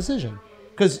make that decision.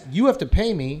 Because you have to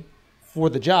pay me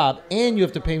for the job, and you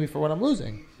have to pay me for what I'm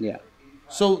losing. Yeah.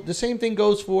 So the same thing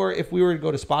goes for if we were to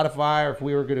go to Spotify or if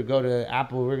we were going to go to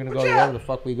Apple, we're going to go to wherever the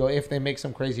fuck we go if they make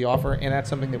some crazy offer and that's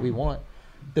something that we want.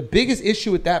 The biggest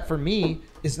issue with that for me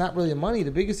is not really the money.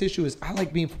 The biggest issue is I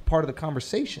like being part of the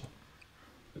conversation.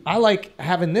 I like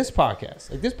having this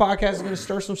podcast. Like this podcast is going to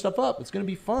stir some stuff up. It's going to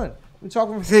be fun. We're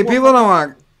talking. See, people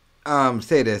don't want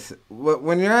say this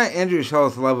when you're at Andrew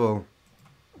Schultz level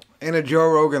and a Joe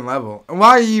Rogan level, and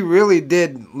why he really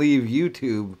did leave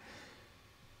YouTube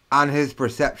on his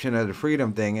perception of the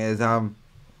freedom thing is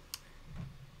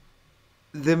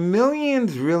the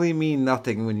millions really mean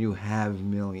nothing when you have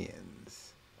millions.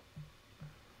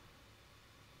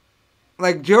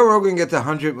 Like Joe Rogan gets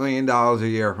 $100 million a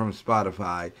year from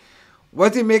Spotify.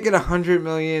 Was he making $100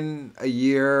 million a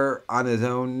year on his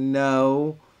own?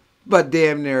 No, but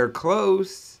damn near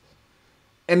close.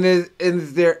 And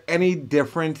is there any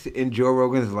difference in Joe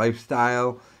Rogan's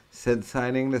lifestyle since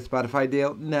signing the Spotify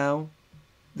deal? No.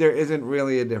 There isn't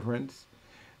really a difference,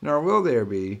 nor will there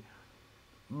be.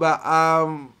 But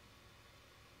I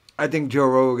think Joe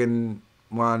Rogan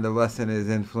wanted to lessen his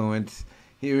influence.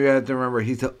 You have to remember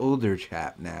he's an older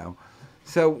chap now.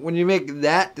 So when you make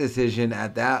that decision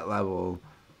at that level,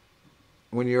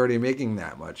 when you're already making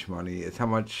that much money, it's how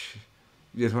much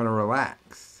you just want to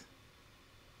relax.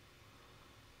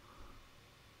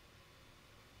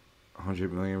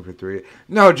 $100 million for 3.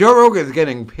 No, Joe Rogan's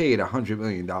getting paid $100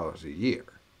 million a year.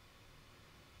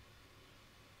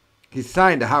 He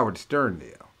signed a Howard Stern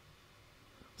deal.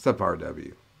 What's up,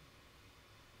 RW?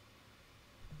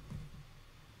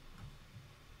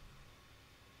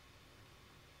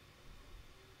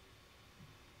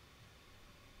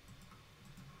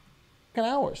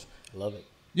 Hours. I love it.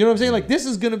 You know what I'm saying? Like this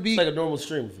is gonna be It's like a normal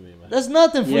stream for me, man. That's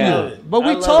nothing for Yeah. you. But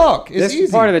we love talk. it. It's This easy.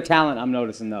 is part of the talent I'm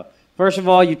noticing, though. First of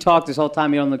all, you talk this whole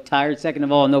time. You don't look tired. Second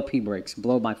of all, no pee breaks.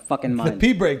 Blow my fucking the mind.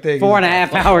 pee break thing.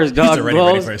 4.5 hours, dog. He's already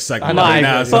blows ready for a second my right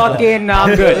now, so- fucking.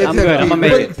 I'm good. I'm good. I'm gonna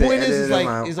make But it. the point Edit is them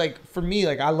out. like for me,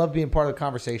 like I love being part of the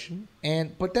conversation.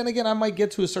 But then again, I might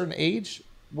get to a certain age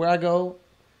where I go,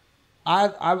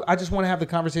 I just want to have the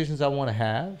conversations I want to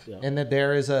have, and that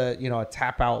there is a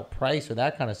tap out price or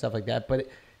that kind of stuff like that. But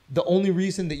the only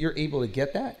reason that you're able to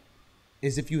get that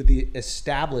is if you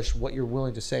establish what you're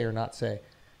willing to say or not say.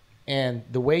 And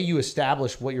the way you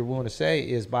establish what you're willing to say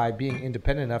is by being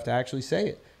independent enough to actually say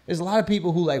it. There's a lot of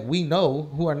people who we know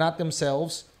who are not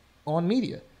themselves on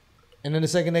media. And then the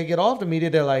second they get off the media,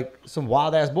 they're like some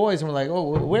wild ass boys. And we're like,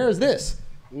 oh, where is this?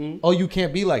 Mm-hmm. Oh, you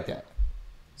can't be like that.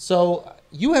 So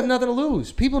you have nothing to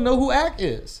lose. People know who Ack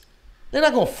is. They're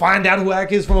not going to find out who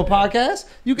Ack is from a podcast.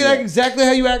 You can act exactly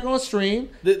how you act on a stream.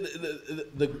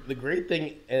 The great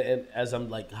thing, and as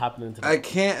I'm hopping into I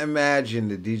can't imagine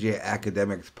the DJ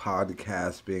Academics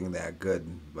podcast being that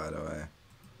good, by the way.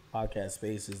 Podcast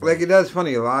spaces. He does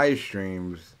funny live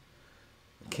streams.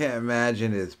 I can't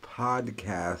imagine his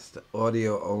podcast,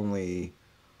 audio only,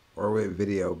 or with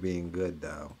video being good,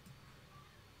 though.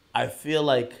 I feel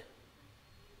like,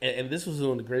 and this was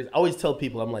one of the greatest, I always tell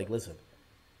people, I'm like, listen,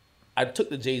 I took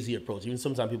the Jay-Z approach. Even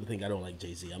sometimes people think I don't like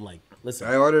Jay-Z. I'm like, listen.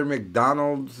 I ordered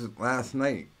McDonald's last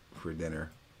night for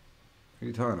dinner. What are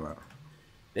you talking about?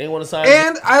 They ain't want to sign.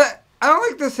 And I don't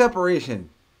like the separation.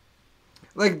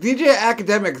 DJ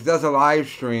Academics does a live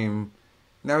stream.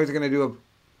 Now he's going to do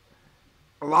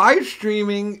a live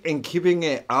streaming and keeping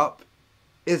it up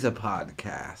is a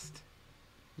podcast.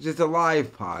 It's just a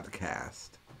live podcast.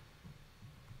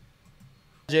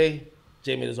 Jay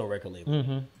made his own record label.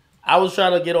 Mm-hmm. I was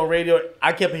trying to get on radio.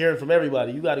 I kept hearing from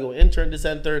everybody, you got to go intern, this,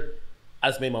 and third. I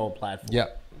just made my own platform.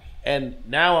 Yep. And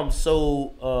now I'm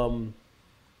so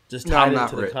just tied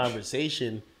into the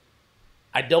conversation.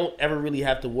 I don't ever really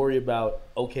have to worry about,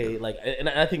 and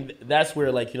I think that's where,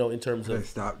 in terms of,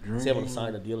 say I'm going to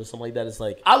sign a deal or something like that, it's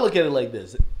I look at it like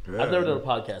this. Yeah. I've never done a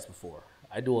podcast before.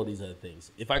 I do all these other things.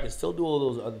 If I can still do all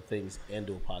those other things and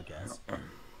do a podcast,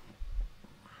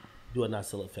 do it not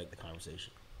still affect the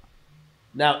conversation?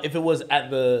 Now, if it was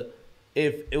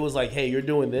hey, you're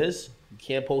doing this, you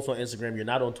can't post on Instagram, you're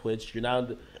not on Twitch,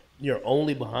 you're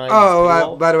only behind.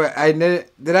 Oh, by the way,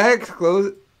 did I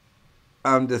disclose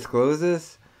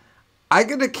this? I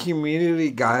get a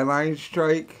community guideline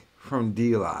strike from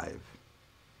DLive,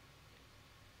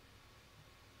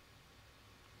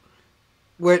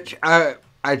 which I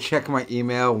check my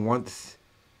email once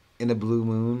in a blue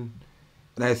moon,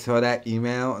 and I saw that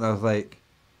email, and I was like,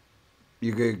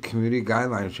 you get a community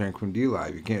guideline strike from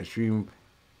DLive. You can't stream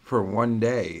for 1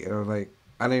 day. And I was like,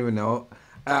 I don't even know.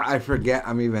 I forget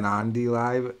I'm even on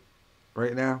DLive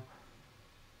right now.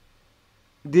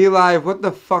 DLive, what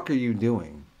the fuck are you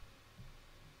doing?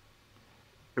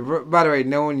 By the way,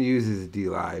 no one uses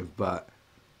DLive, but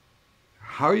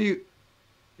how are you...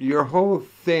 your whole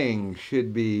thing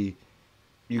should be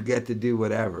you get to do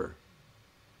whatever.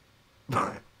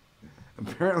 But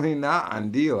apparently not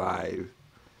on D-Live.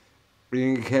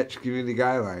 You can catch community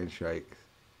guideline strikes.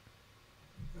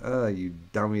 Oh, you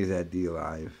dummies at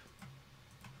D-Live.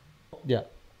 Yeah.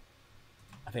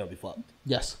 I think I'll be fucked.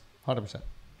 Yes. 100%.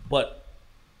 But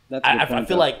That's a good I point,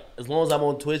 feel though. like as long as I'm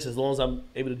on Twitch, as long as I'm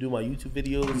able to do my YouTube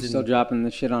videos, You're and still dropping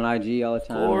the shit on IG all the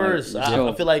time. of course, like,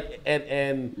 I feel like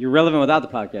and you're relevant without the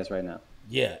podcast right now.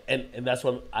 yeah, and that's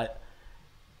what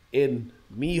in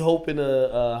me hoping to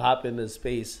hop into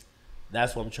space.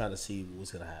 That's what I'm trying to see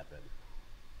what's gonna happen.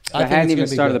 I hadn't even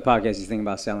started the podcast. He's thinking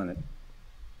about selling it.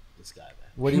 This guy, man.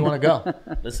 Where do you want to go?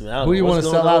 Listen, man, I don't Who do you know want what's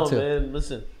to sell going out on, to? Man.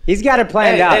 Listen, He's got it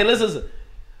planned out. Hey, listen.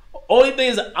 Only thing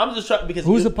is, I'm just trying because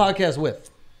Who's the podcast with?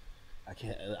 I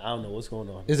don't know what's going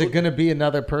on. Is it going to be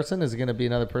another person? Is it going to be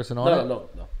another person on it? No.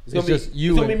 It's It's just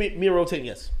you It's gonna be me rotating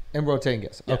guests. and rotating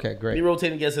guests. Yeah. Okay, great. Me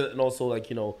rotating guests and also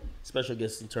like special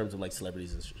guests in terms of like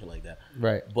celebrities and shit like that.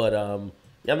 Right. But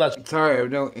yeah, I'm not Sorry, I have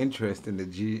no interest in the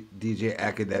DJ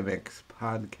Academics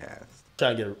podcast.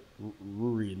 trying to get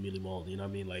Rory and Mealy Mold. You know what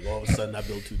I mean? Like all of a sudden, I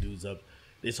build two dudes up.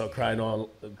 They start crying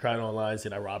online,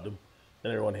 saying I robbed them,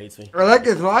 and everyone hates me. I like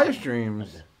his live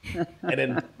streams. And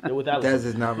then they're without. Dez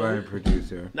is not my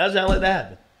producer. Now trying to let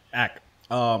that happen.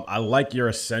 I like your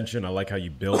ascension. I like how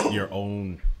you built your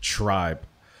own tribe,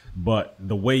 but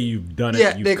the way you've done it,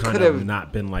 Yeah, they you've kind could've of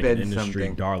not been like been an industry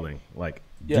something. darling. Like,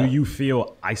 Yeah. do you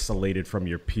feel isolated from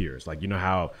your peers? Like, you know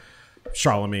how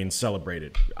Charlemagne's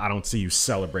celebrated. I don't see you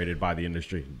celebrated by the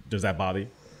industry. Does that bother you?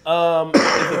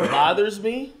 If it bothers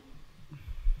me,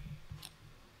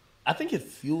 I think it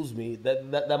fuels me.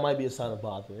 That might be a sign of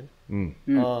bothering.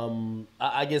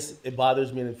 I guess it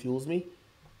bothers me and it fuels me.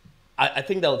 I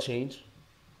think that'll change.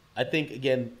 I think,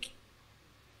 again,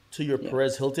 to your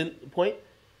Perez Hilton point,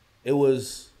 it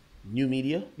was new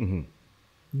media.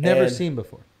 Never And- seen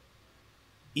before.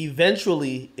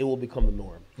 Eventually, it will become the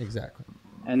norm. Exactly.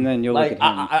 And then you'll Like look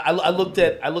at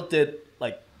him. I looked at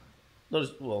like,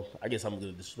 notice. Well, I guess I'm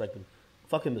gonna disrespect them.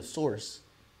 Fucking The Source.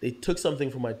 They took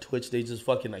something from my Twitch. They just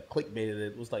fucking like clickbaited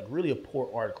it. It was like really a poor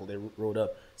article they wrote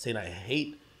up saying I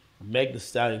hate Meg Thee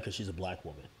Stallion because she's a black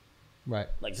woman. Right.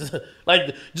 Like just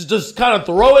kind of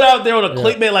throw it out there on a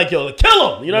clickbait like yo,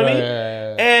 kill him. You know what I mean?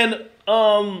 Yeah.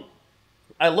 And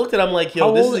I looked at him like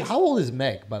yo, How old is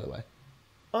Meg, by the way?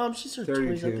 she's her 20s.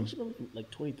 I 32. think she's like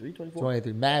 23, 24.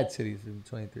 23. Mad City's in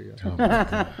 23.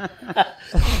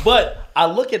 But I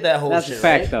look at that whole That's shit. a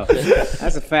fact, right? though.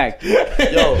 That's a fact.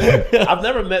 Yo, I've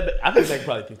never met. I think Meg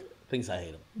probably thinks I hate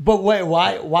him. But wait,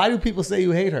 why do people say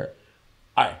you hate her?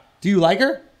 All right, Do you like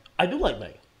her? I do like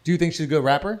Meg. Do you think she's a good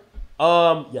rapper?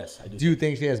 Yes, I do. Do you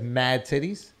think she has mad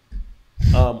titties?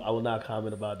 I will not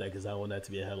comment about that because I want that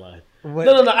to be a headline. What?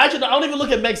 No. Actually, I don't even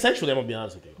look at Meg sexually. I'm gonna be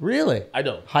honest with you. Really? I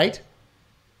don't. Height?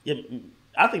 Yeah,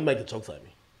 I think Meg can choke like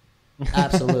me.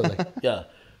 Absolutely. Yeah.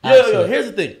 Absolutely. Yo. Here's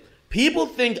the thing. People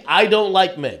think I don't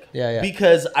like Meg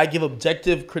because I give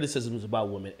objective criticisms about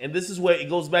women, and this is where it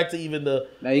goes back to even the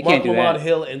No, you Mark can't do Lamont that.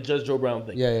 Hill and Judge Joe Brown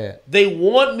thing. Yeah. They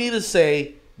want me to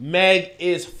say Meg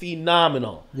is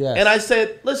phenomenal. Yes. And I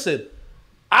said, listen,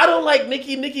 I don't like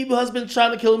Nicki. Nicki husband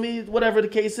trying to kill me, whatever the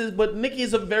case is, but Nicki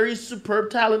is a very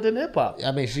superb talent in hip hop.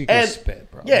 I mean, she can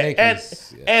spit, bro. Yeah,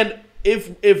 Nicki's- and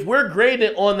if we're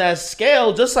grading on that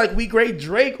scale, just like we grade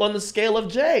Drake on the scale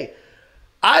of Jay,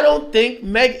 I don't think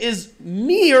Meg is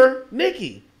near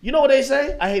Nicki. You know what they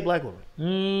say? I hate black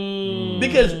women.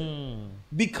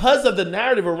 Because of the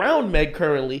narrative around Meg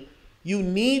currently, you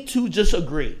need to just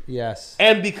agree. Yes.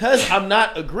 And because I'm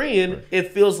not agreeing,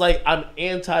 it feels like I'm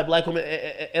anti-black women,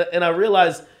 and I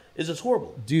realize it's just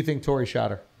horrible. Do you think Tory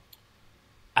shot her?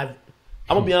 I'm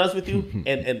gonna be honest with you,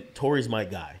 and Tory's my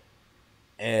guy,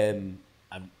 and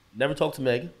I've never talked to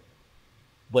Meg,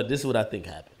 but this is what I think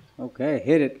happened. Okay,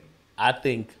 hit it. I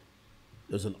think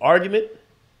there's an argument.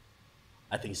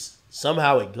 I think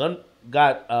somehow a gun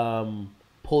got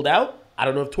pulled out. I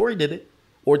don't know if Tory did it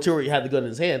or Tory had the gun in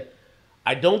his hand.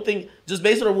 I don't think, just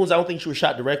based on the wounds, I don't think she was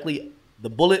shot directly. The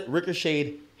bullet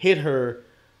ricocheted, hit her,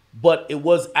 but it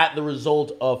was at the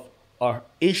result of an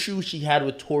issue she had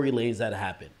with Tory Lanez that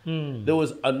happened. There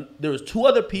was two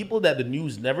other people that the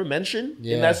news never mentioned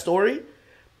in that story,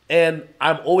 and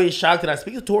I'm always shocked. And I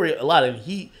speak to Tory a lot, and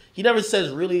he never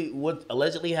says really what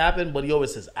allegedly happened, but he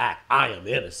always says, I am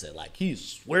innocent. Like, he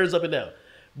swears up and down.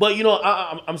 But, you know,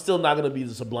 I'm still not going to be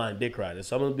just a blind dick rider.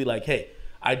 So I'm going to be like, hey,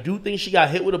 I do think she got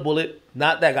hit with a bullet.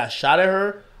 Not that got shot at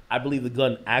her. I believe the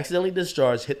gun accidentally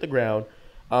discharged, hit the ground.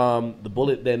 The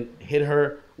bullet then hit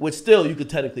her, which still you could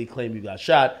technically claim you got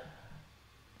shot.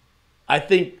 I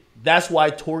think that's why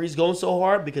Tory's going so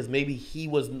hard, because maybe he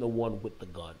wasn't the one with the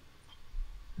gun.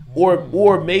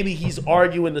 Or maybe he's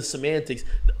arguing the semantics.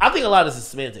 I think a lot of this is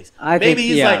semantics. Maybe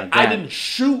he's like, I didn't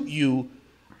shoot you.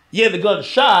 Yeah, the gun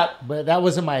shot. But that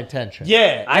wasn't my intention.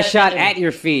 Yeah. I shot at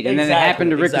your feet, and then it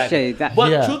happened to ricochet.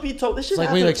 But truth be told, this shit it's like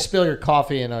when you like spill your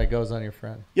coffee and it goes on your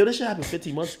friend. Yo, this shit happened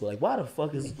 15 months ago. Like, why the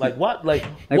fuck is, like, what? Like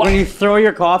when you throw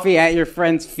your coffee at your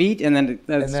friend's feet, and then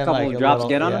a couple like of drops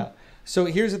get on them. them? So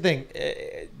here's the thing.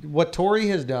 What Tory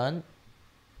has done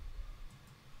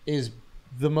is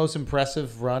the most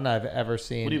impressive run I've ever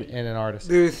seen in an artist.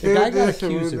 The guy got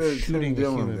accused of shooting a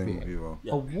human being.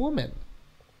 A woman.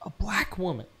 A black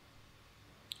woman.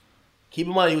 Keep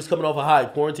in mind, he was coming off a high.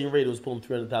 Quarantine Radio was pulling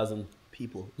 300,000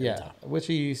 people. Yeah, which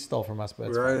he stole from us.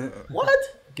 But what?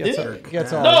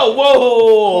 Gets on. No,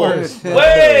 whoa.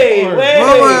 Wait.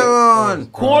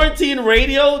 Quarantine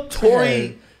Radio,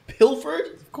 Tory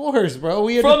Pilfered? Of course, bro.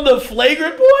 From the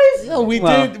Flagrant Boys? Yeah,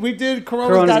 we did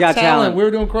Corona's Got Talent. We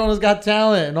were doing Corona's Got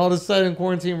Talent, and all of a sudden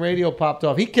Quarantine Radio popped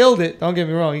off. He killed it. Don't get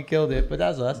me wrong, he killed it. But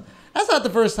that's us. That's not the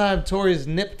first time Tory's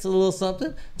nipped a little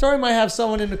something. Tory might have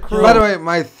someone in the crew. By the way,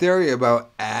 my theory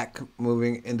about ACK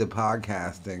moving into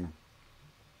podcasting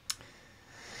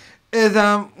is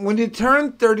when you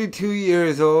turn 32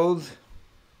 years old,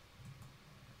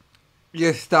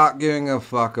 you stop giving a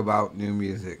fuck about new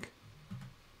music.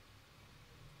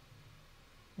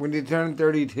 When you turn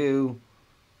 32,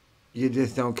 you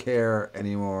just don't care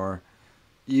anymore.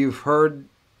 You've heard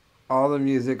all the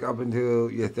music up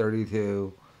until you're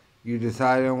 32. You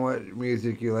decide on what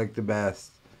music you like the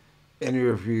best, and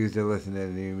you refuse to listen to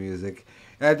new music.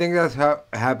 And I think that's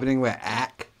happening with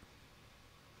ACK.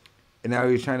 And now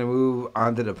he's trying to move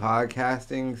onto the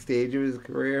podcasting stage of his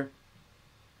career.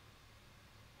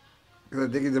 Because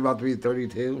I think he's about to be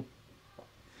 32.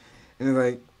 And he's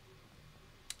like,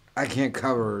 I can't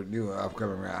cover new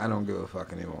upcoming rap. I don't give a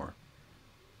fuck anymore.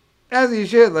 As he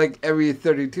should, like every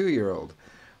 32-year-old.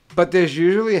 But this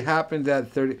usually happens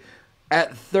at 30.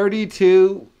 At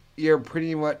 32, you're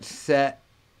pretty much set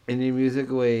in your music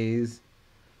ways.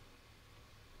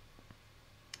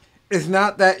 It's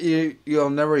not that you'll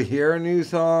never hear a new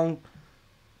song.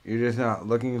 You're just not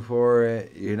looking for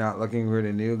it. You're not looking for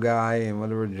the new guy in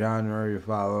whatever genre you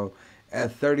follow.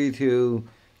 At 32,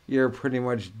 you're pretty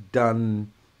much done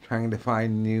trying to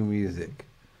find new music.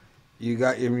 You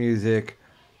got your music.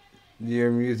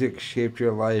 Your music shaped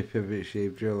your life if it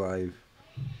shaped your life.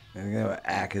 And you know what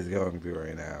ACK is going through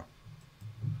right now.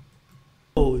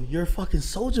 Oh, you're fucking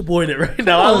Soulja Boy in it right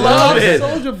now. I love it.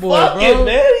 Soulja Boy, fuck bro. it,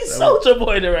 man. He's Soulja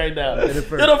Boy in it right now. You're the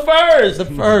first. The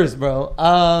first, bro.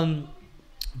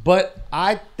 But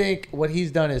I think what he's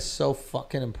done is so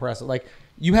fucking impressive. Like,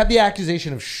 you have the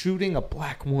accusation of shooting a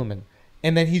black woman,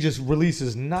 and then he just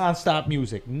releases nonstop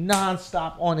music,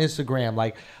 nonstop on Instagram.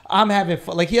 Like, I'm having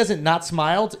fun. Like, he hasn't not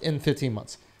smiled in 15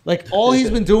 months. Like, all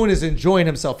he's been doing is enjoying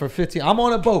himself for 15. I'm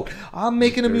on a boat. I'm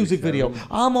making a music video.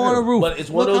 I'm on a roof. But it's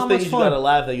one of those things you gotta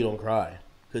laugh that you don't cry,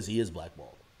 because he is blackballed.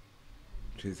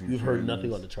 You've heard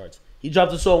nothing on the charts. He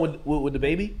dropped a song with the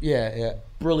baby. Yeah.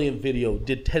 Brilliant video.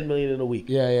 Did 10 million in a week.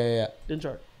 Yeah. Didn't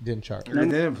chart. I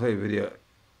didn't play video.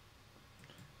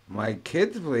 My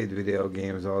kids played video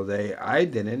games all day. I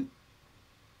didn't.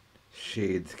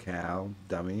 Shades, Cal,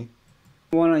 dummy.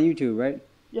 One on YouTube, right?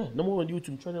 Yeah, number one on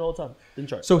YouTube, trending all the time. Didn't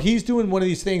chart. So he's doing one of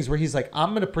these things where he's like,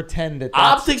 I'm going to pretend that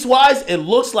optics-wise, it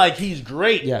looks like he's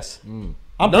great. Yes.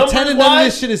 I'm pretending none of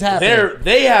this shit is happening.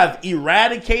 They have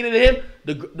eradicated him.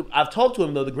 I've talked to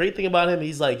him, though. The great thing about him,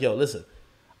 he's like, yo, listen,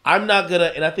 I'm not going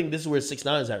to, and I think this is where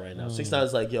 6ix9ine's at right now.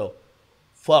 6ix9ine's like, yo,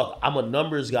 fuck, I'm a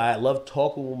numbers guy. I love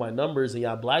talking with my numbers, and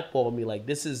y'all blackball me. Like,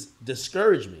 this is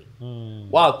discouraged me.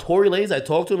 Wow, Tory Lanez, I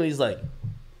talked to him, and he's like,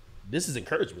 this has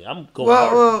encouraged me. I'm going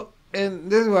hard. Well,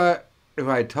 and this is why, if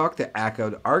I talk to ACK, I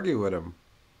would argue with him.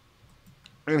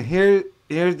 And here's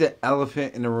the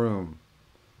elephant in the room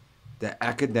that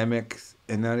academics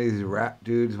and none of these rap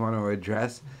dudes want to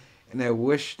address, and I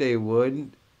wish they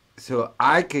would, so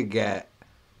I could get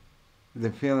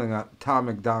the feeling of Tom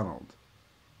McDonald.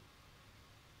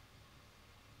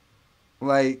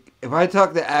 Like, if I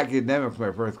talk to academics,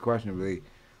 my first question would be,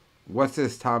 what's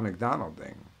this Tom McDonald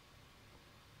thing?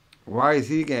 Why is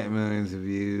he getting millions of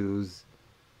views?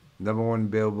 #1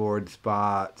 Billboard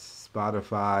spots,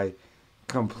 Spotify,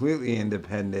 completely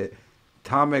independent.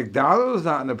 Tom McDonald's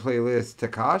not in the playlist.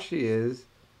 Tekashi is.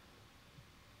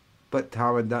 But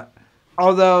Tom McDonald,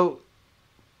 although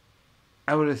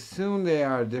I would assume they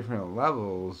are different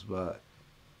levels, but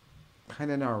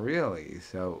kind of not really.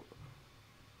 So,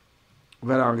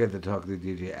 but I don't get to talk to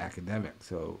DJ Academic,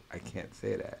 so I can't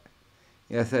say that.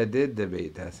 Yes, I did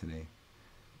debate Destiny.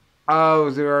 Oh,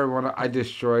 was there one? I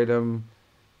destroyed him,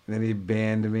 and then he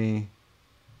banned me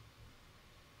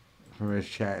from his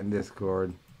chat in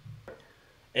Discord.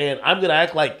 And I'm gonna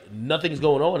act like nothing's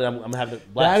going on, and I'm having a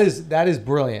blast. That is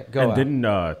brilliant. Go and out.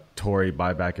 didn't Tory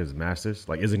buy back his masters?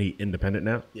 Like, isn't he independent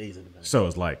now? Yeah, he's independent. So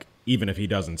it's like, even if he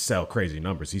doesn't sell crazy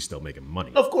numbers, he's still making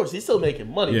money. Of course, he's still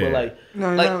making money, Yeah. but like,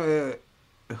 No,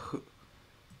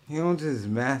 he owns his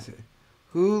master.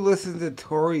 Who listens to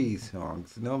Tory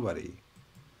songs? Nobody.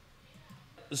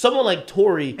 someone like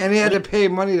Tory, And he had to pay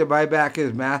money to buy back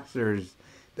his masters,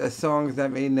 the songs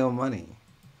that made no money.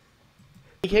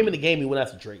 he came in the game, he went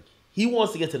after Drake. He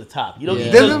wants to get to the top. You know,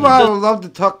 Yeah. This is why I would love to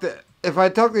talk to. If I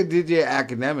talk to DJ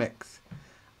Academics,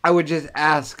 I would just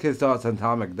ask his thoughts on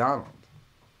Tom McDonald.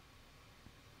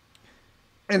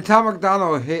 And Tom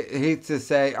McDonald hates to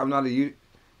say, I'm not a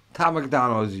Tom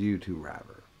McDonald is a YouTube rapper.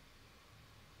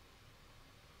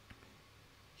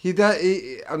 He does.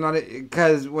 I'm not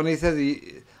because when he says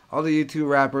all the YouTube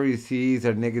rappers he sees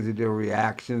are niggas who do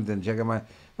reactions and check him out.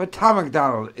 But Tom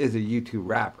McDonald is a YouTube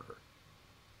rapper,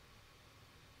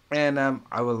 and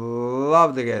I would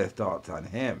love to get his thoughts on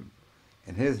him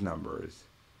and his numbers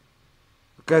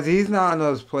because he's not on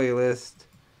those playlists,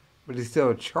 but he's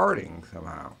still charting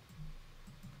somehow.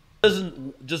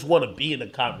 doesn't just want to be in the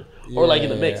comment or like in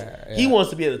the mix. He wants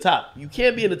to be at the top. You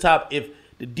can't be in the top if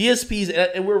the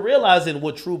DSPs, and we're realizing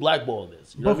what true blackballing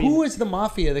is. You know But what I mean? who is the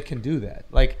mafia that can do that?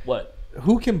 Like, What?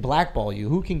 who can blackball you?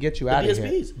 Who can get you out of here?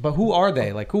 DSPs. But who are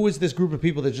they? Like, who is this group of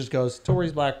people that just goes,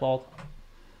 Tory's blackballed?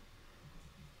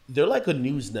 They're like a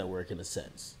news network in a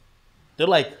sense. They're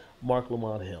like Mark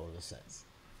Lamont Hill in a sense.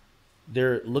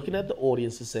 They're looking at the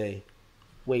audience to say,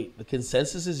 wait, the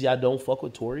consensus is y'all don't fuck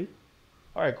with Tory?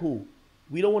 All right, cool.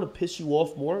 We don't want to piss you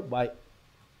off more by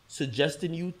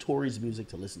suggesting you Tory's music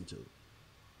to listen to.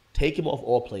 Take him off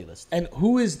all playlists. And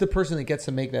who is the person that gets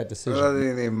to make that decision?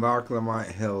 Other than Mark Lamont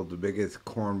Hill, the biggest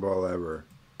cornball ever.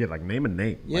 Yeah, like name a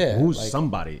name. Yeah, Like, who's like-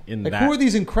 somebody in Like, that? who are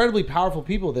these incredibly powerful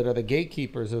people that are the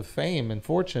gatekeepers of fame and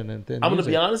fortune? And then I'm going to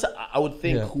be honest. I would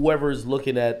think Yeah. whoever is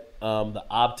looking at the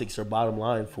optics or bottom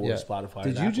line for Yeah. Spotify. Did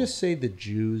and you Apple. just say the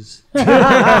Jews? Yo,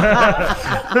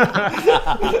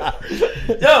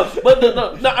 but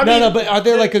no. I mean, No, but are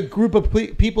there like a group of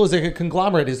people? Is there a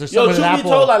conglomerate? Is there yo, someone truth at be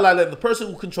Apple? told, like the person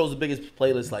who controls the biggest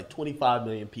playlist, like 25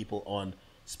 million people on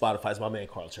Spotify, is my man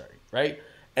Carl Cherry, right?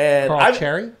 And Carl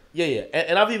Cherry? Yeah.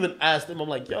 And I've even asked him. I'm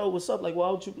like, yo, what's up? Like, why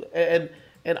don't you? And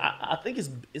I think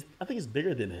it's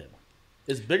bigger than him.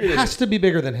 It's bigger than him. Has to be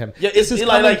bigger than him. Yeah, this is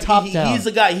coming top down. He's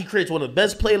a guy. He creates one of the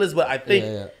best playlists, but I think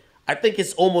Yeah. I think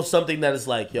it's almost something that is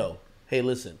like, yo, hey,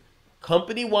 listen,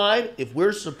 company wide, if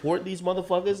we're supporting these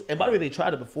motherfuckers, and by the way, they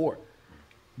tried it before,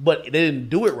 but they didn't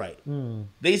do it right.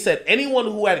 They said anyone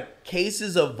who had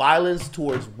cases of violence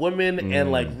towards women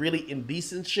and like really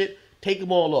indecent shit, take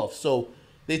them all off. So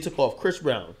they took off Chris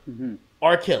Brown,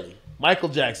 R. Kelly, Michael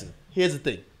Jackson. Here's the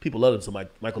thing. People love him, so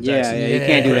Michael Jackson. Yeah, you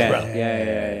can't do Chris that. Brown.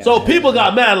 Yeah. So people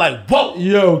got mad, like, whoa.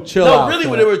 Yo, chill No, out. really,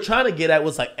 what they were trying to get at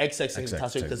was like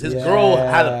XXX because his girl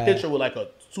had a picture with like a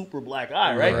super black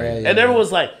eye, right? Right, and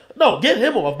everyone's like, no, get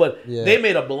him off. But Yeah. they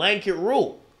made a blanket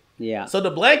rule. Yeah. So the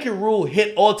blanket rule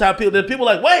hit all time people. Then people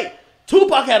were like, wait,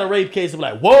 Tupac had a rape case. I'm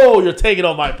like, whoa, you're taking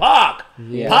on my Pac.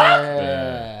 Yeah. Pac?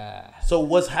 Yeah. So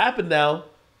what's happened now,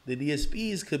 the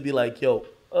DSPs could be like, yo,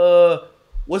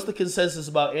 what's the consensus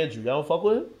about Andrew? Y'all don't fuck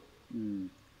with him?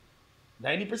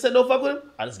 90% don't fuck with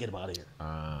him? I just get him out of here.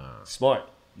 Smart.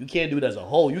 You can't do it as a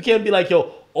whole. You can't be like,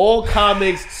 yo, all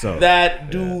comics that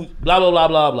do blah, blah, blah,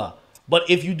 blah, blah. But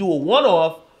if you do a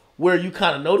one-off where you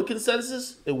kind of know the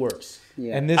consensus, it works.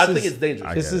 Yeah. And I think it's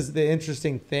dangerous. This is the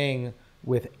interesting thing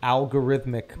with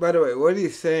algorithmic. By the way, what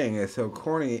he's saying is so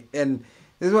corny, and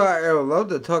this is why I would love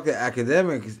to talk to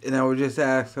academics, and I would just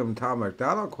ask some Tom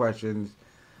McDonald questions.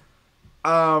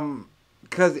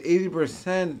 Because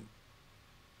 80%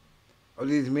 of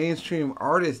these mainstream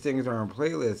artist things are on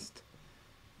playlist.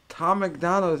 Tom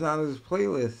McDonald is on his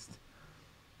playlist,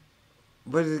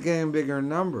 but he's getting bigger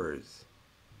numbers.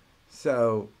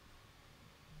 So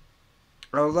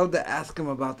I would love to ask him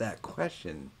about that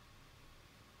question.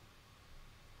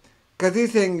 Because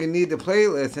he's saying you need the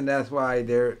playlist, and that's why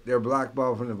they're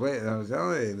blackballed from the playlist. I don't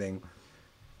tell anything.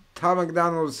 Tom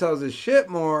McDonald sells his shit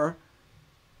more,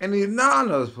 and he's not on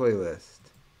those playlists.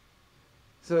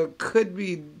 So it could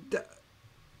be...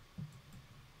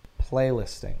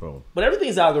 Playlisting. Boom. But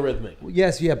everything's algorithmic.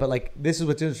 Yes, yeah, but like this is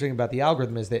what's interesting about the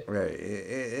algorithm is that Right.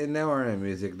 And now we're in a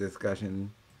music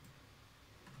discussion.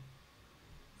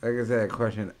 Like I said, a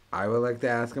question I would like to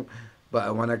ask him, but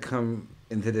I want to come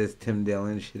into this Tim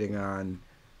Dillon shitting on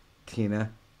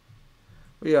Tina.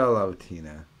 We all love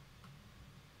Tina.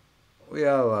 We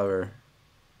all love her.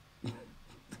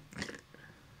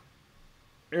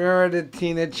 Remember the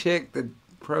Tina chick, the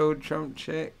pro-Trump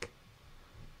chick?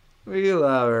 We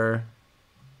love her.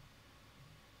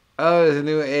 Oh, there's a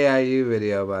new AIU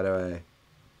video, by the way.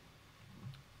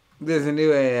 There's a new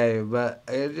AIU, but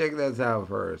I gotta check this out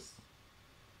first.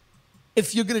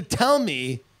 If you're going to tell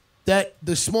me that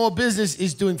the small business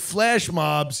is doing flash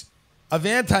mobs of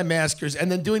anti-maskers and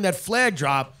then doing that flag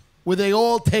drop where they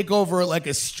all take over like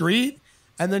a street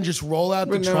and then just roll out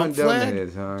the Trump flag,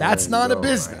 that's not a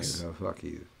business. So fuck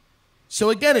you. So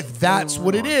again, if that's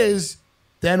what it is,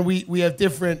 then we have a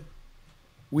different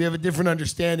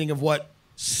understanding of what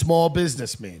small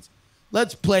business means.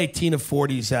 Let's play Tina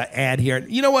 40's ad here.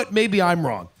 You know what? Maybe I'm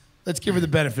wrong. Let's give her the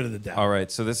benefit of the doubt. All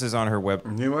right, so this is on her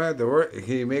website. He might have to work.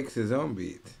 He makes his own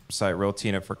beats.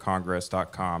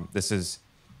 RealTinaForCongress.com. This is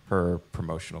her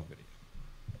promotional video.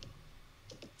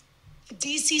 The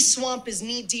DC swamp is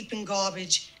knee-deep in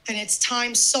garbage, and it's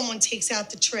time someone takes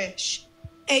out the trash.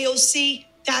 AOC,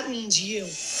 that means you.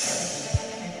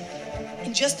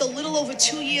 In just a little over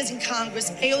 2 years in Congress,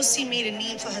 AOC made a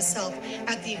name for herself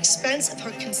at the expense of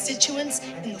her constituents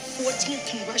in the 14th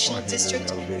Congressional District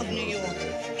of New York.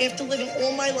 After living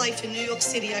all my life in New York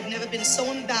City, I've never been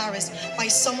so embarrassed by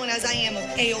someone as I am of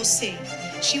AOC.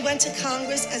 She went to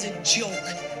Congress as a joke.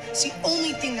 It's the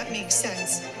only thing that makes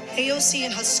sense. AOC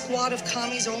and her squad of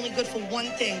commies are only good for one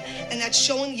thing, and that's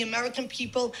showing the American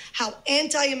people how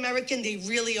anti-American they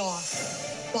really are.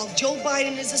 While Joe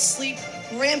Biden is asleep,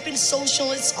 rampant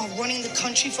socialists are running the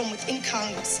country from within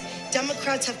Congress.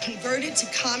 Democrats have converted to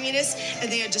communists, and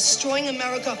they are destroying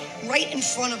America right in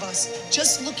front of us.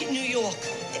 Just look at New York.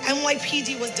 The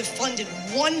NYPD was defunded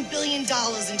 $1 billion in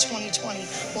 2020,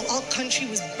 while our country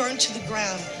was burnt to the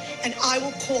ground. And I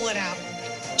will call it out.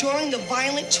 During the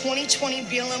violent 2020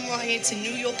 BLM riots in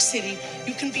New York City,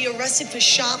 you can be arrested for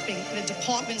shopping at a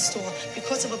department store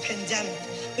because of a pandemic.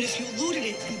 But if you looted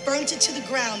it and burnt it to the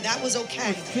ground, that was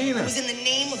okay. It was in the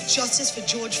name of justice for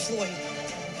George Floyd.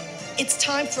 It's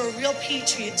time for a real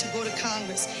patriot to go to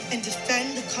Congress and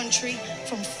defend the country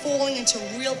from falling into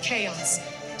real chaos.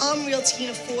 I'm Real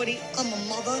Tina 40. I'm a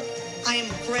mother. I am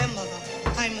a grandmother.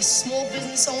 I am a small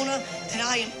business owner, and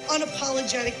I am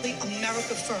unapologetically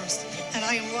America first. And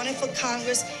I am running for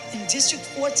Congress in District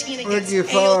 14 against Where do you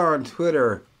follow her on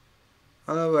Twitter?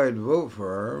 I don't know if I'd vote for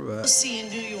her, but... AOC in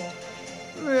New York.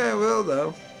 Yeah, I will,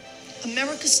 though.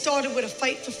 America started with a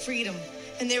fight for freedom,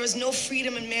 and there is no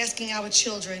freedom in masking our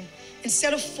children.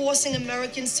 Instead of forcing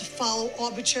Americans to follow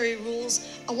arbitrary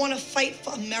rules, I want to fight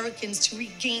for Americans to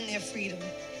regain their freedom.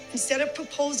 Instead of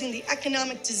proposing the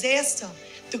economic disaster,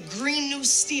 the Green New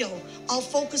Steel, I'll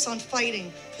focus on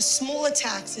fighting for smaller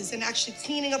taxes and actually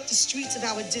cleaning up the streets of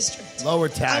our district. Lower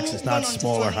taxes, not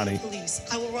smaller, honey. Police.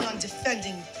 I will run on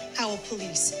defending our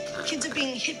police. Kids are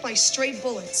being hit by stray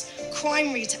bullets.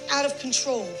 Crime rates are out of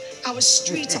control. Our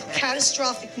streets are a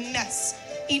catastrophic mess.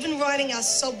 Even riding our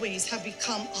subways have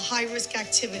become a high-risk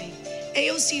activity.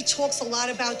 AOC talks a lot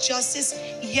about justice,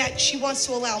 yet she wants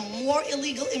to allow more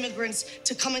illegal immigrants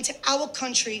to come into our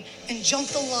country and jump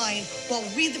the line while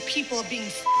we, the people, are being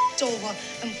f***ed over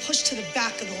and pushed to the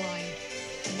back of the line.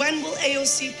 When will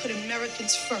AOC put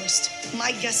Americans first?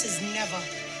 My guess is never.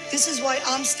 This is why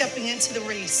I'm stepping into the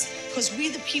race, because we,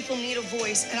 the people, need a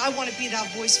voice, and I want to be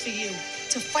that voice for you,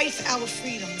 to fight for our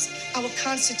freedoms, our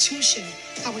Constitution,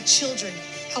 our children,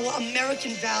 our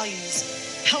American values.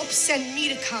 Help send me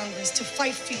to Congress to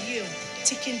fight for you,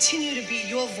 to continue to be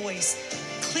your voice.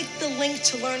 Click the link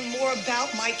to learn more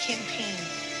about my campaign.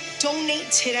 Donate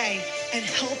today and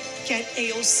help get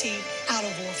AOC out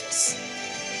of office.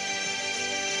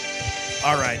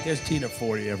 All right, there's Tina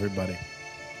 40, everybody.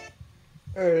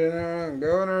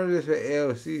 Governor just for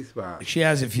AOC spot. She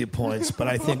has a few points, but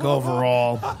I think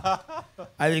overall,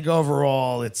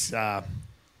 it's,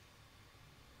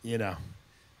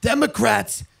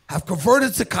 Democrats have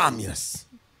converted to communists,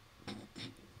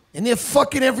 and they're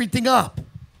fucking everything up.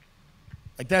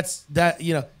 Like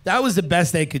that was the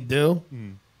best they could do,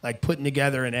 like putting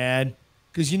together an ad,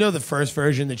 because the first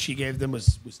version that she gave them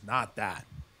was not that.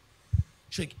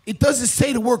 She's like, it doesn't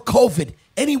say the word COVID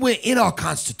anywhere in our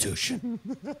Constitution.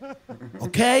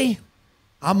 Okay?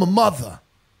 I'm a mother.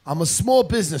 I'm a small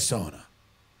business owner.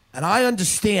 And I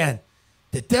understand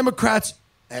that Democrats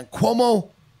and Cuomo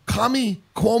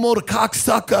the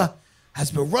cocksucker,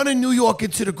 has been running New York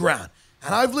into the ground.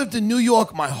 And I've lived in New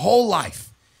York my whole life.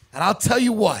 And I'll tell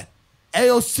you what,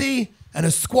 AOC and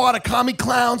a squad of commie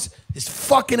clowns is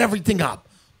fucking everything up.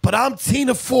 But I'm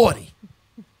Tina 40.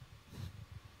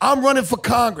 I'm running for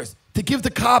Congress to give the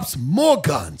cops more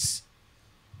guns.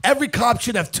 Every cop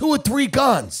should have 2 or 3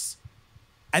 guns.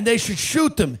 And they should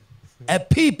shoot them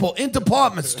at people in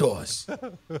department stores.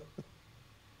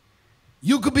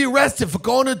 You could be arrested for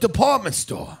going to a department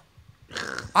store.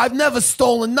 I've never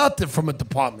stolen nothing from a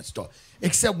department store,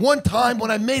 except one time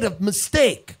when I made a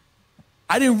mistake.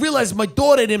 I didn't realize my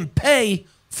daughter didn't pay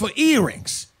for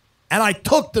earrings, and I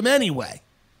took them anyway.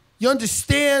 You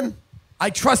understand? I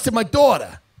trusted my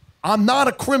daughter. I'm not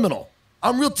a criminal.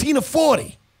 I'm real Tina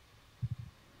 40.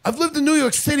 I've lived in New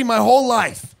York City my whole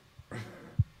life.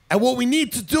 And what we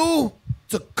need to do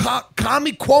to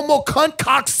commie Cuomo cunt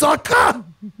cocksucker,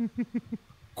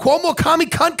 Cuomo commie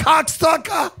cunt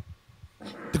cocksucker,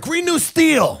 the Green New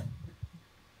Steel.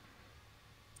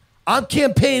 I'm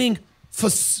campaigning for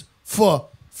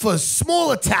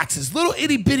smaller taxes, little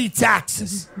itty bitty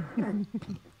taxes.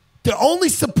 To only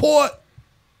support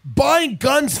buying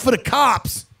guns for the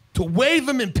cops to wave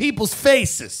them in people's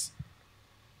faces.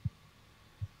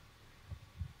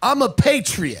 I'm a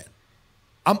patriot.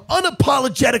 I'm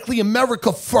unapologetically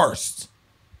America first.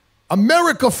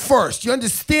 America first. You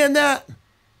understand that?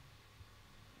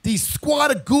 These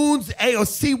squad of goons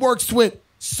AOC works with,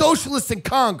 socialists in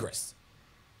Congress.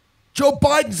 Joe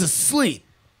Biden's asleep,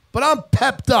 but I'm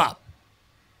pepped up.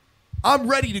 I'm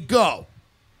ready to go.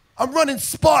 I'm running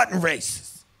Spartan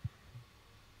races.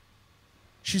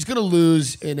 She's going to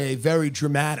lose in a very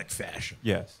dramatic fashion.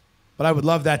 Yes. But I would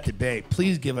love that debate.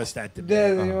 Please give us that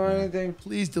debate. You want anything?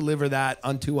 Please deliver that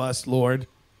unto us, Lord.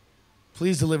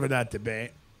 Please deliver that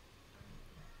debate.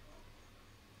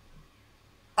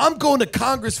 I'm going to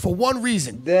Congress for one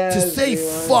reason, to say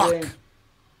fuck.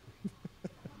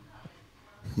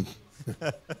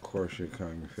 Of course you're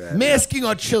coming fat. Masking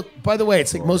on children. By the way,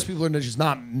 it's like most people are just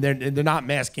not, they're not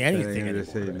masking anything anymore.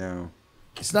 Say no.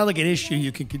 It's not like an issue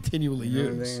you can continually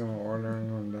use. Anything I'm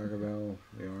ordering on Taco Bell?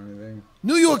 You want anything?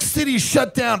 New York City is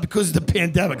shut down because of the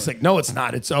pandemic. It's like, no, it's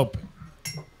not. It's open.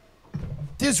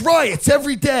 There's riots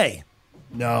every day.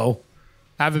 No.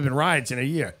 Haven't been riots in a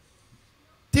year.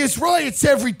 There's riots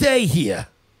every day here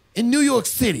in New York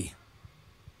City.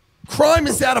 Crime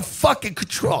is out of fucking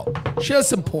control. She has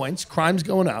some points. Crime's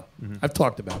going up. I've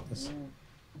talked about this.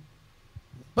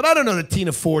 But I don't know that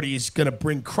Tina 40 is going to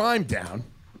bring crime down.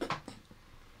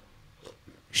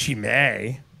 She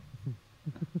may.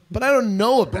 But I don't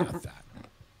know about that.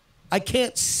 I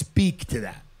can't speak to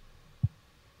that.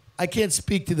 I can't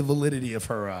speak to the validity of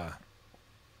her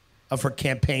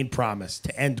campaign promise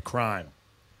to end crime.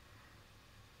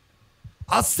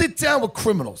 I'll sit down with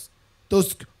criminals,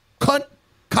 those cunt,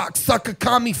 cocksucker,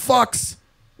 commie fucks,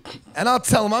 and I'll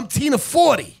tell them I'm Tina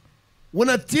 40. We're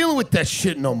not dealing with that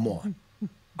shit no more.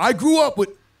 I grew up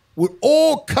with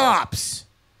all cops,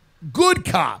 good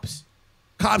cops,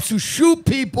 cops who shoot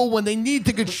people when they need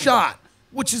to get shot,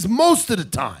 which is most of the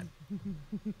time.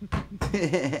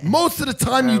 Most of the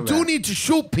time, you do need to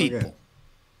shoot people. Okay.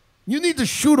 You need to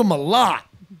shoot them a lot.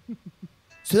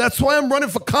 So that's why I'm running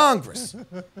for Congress.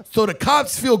 So the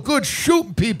cops feel good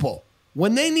shooting people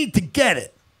when they need to get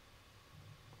it.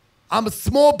 I'm a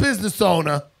small business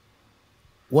owner.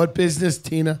 What business,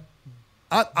 Tina?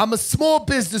 I'm a small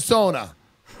business owner.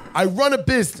 I run a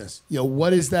business. Yo,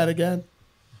 what is that again?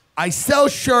 I sell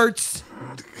shirts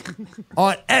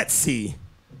on Etsy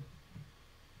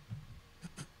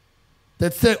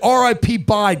that say R.I.P.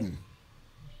 Biden.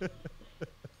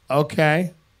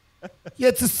 Okay. Yeah,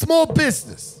 it's a small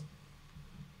business.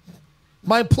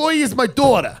 My employee is my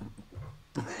daughter.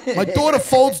 My daughter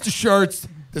folds the shirts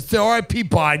that say R.I.P.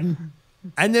 Biden,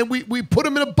 and then we put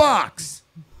them in a box,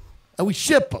 and we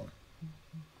ship them.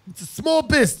 It's a small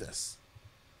business.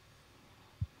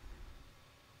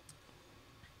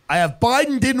 I have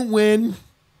Biden didn't win.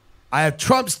 I have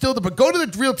Trump still. But go to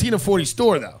the real Tina 40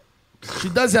 store, though. She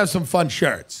does have some fun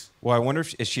shirts. Well, I wonder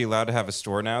is she allowed to have a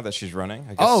store now that she's running?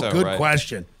 I guess so, good right?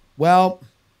 question. Well,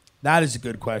 that is a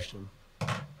good question.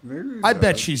 I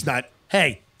bet she's not.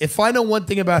 Hey, if I know one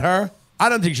thing about her, I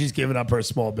don't think she's giving up her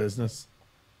small business.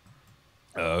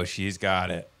 Oh, she's got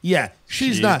it. Yeah,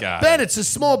 she's not. Ben, it's a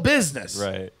small business.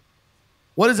 Right.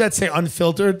 What does that say?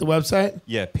 Unfiltered, the website?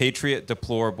 Yeah, Patriot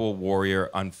Deplorable Warrior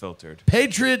Unfiltered.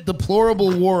 Patriot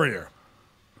Deplorable Warrior.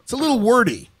 It's a little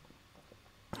wordy.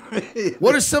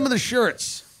 What are some of the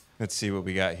shirts? Let's see what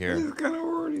we got here. It's kind of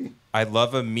wordy. I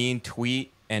love a mean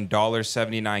tweet and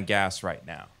 $1.79 gas right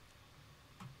now.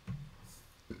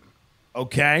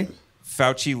 Okay.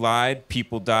 Fauci lied,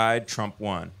 people died, Trump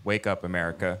won. Wake up,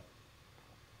 America.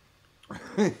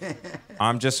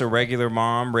 I'm just a regular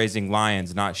mom raising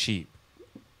lions, not sheep.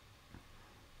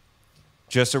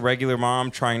 Just a regular mom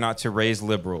trying not to raise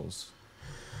liberals.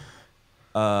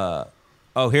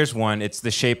 Oh, here's one. It's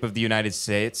the shape of the United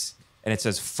States, and it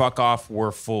says, fuck off,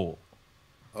 we're full.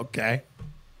 Okay.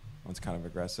 One's kind of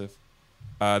aggressive.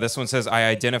 This one says, I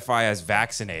identify as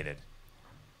vaccinated.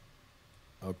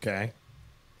 Okay.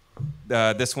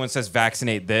 This one says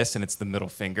vaccinate this, and it's the middle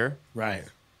finger. Right.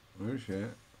 Oh, shit.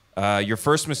 Your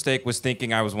first mistake was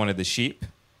thinking I was one of the sheep.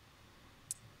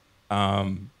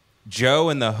 Joe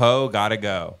and the hoe gotta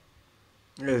go.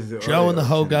 Joe and the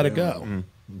hoe gotta go.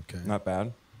 Okay. Not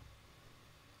bad.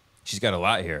 She's got a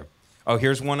lot here. Oh,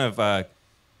 here's one of,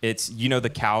 it's,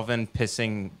 the Calvin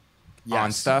pissing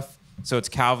on stuff. So it's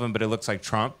Calvin, but it looks like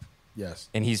Trump. Yes.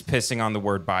 And he's pissing on the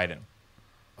word Biden.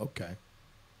 Okay.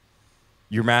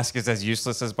 Your mask is as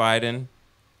useless as Biden.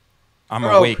 I'm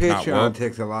awake, not woke.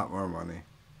 Takes a lot more money.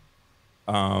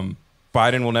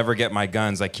 Biden will never get my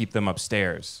guns. I keep them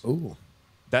upstairs. Ooh.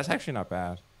 That's actually not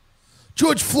bad.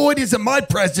 George Floyd isn't my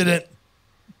president.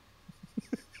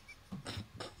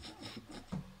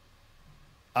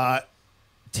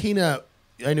 Tina,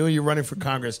 I know you're running for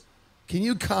Congress. Can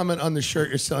you comment on the shirt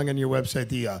you're selling on your website,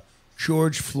 the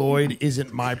George Floyd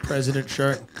isn't my president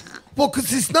shirt? Well, because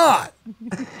he's not.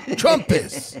 Trump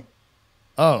is.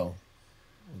 Oh.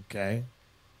 Okay.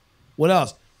 What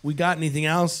else? We got anything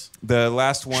else? The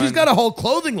last one. She's got a whole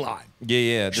clothing line.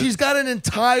 Yeah. She's got an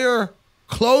entire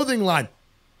clothing line.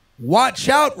 Watch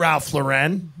out, Ralph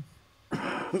Lauren.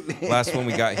 Last one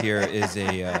we got here is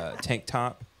a tank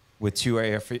top with two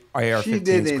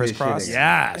AR-15s crisscross.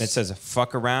 Yes. And it says,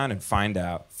 fuck around and find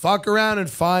out. Fuck around and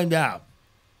find out.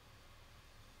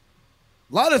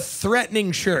 A lot of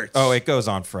threatening shirts. Oh, it goes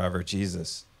on forever.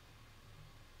 Jesus.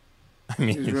 I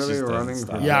mean, He's really running.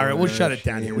 Yeah, all right, we'll shut it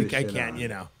down here. I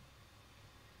can't,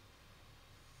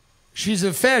 She's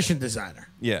a fashion designer.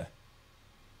 Yeah.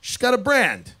 She's got a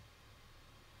brand.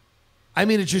 I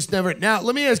mean, it's just never. Now,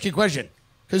 let me ask you a question,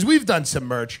 because we've done some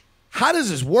merch. How does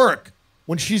this work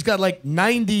when she's got like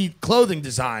 90 clothing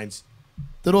designs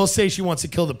that all say she wants to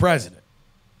kill the president?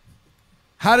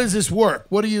 How does this work?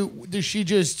 Does she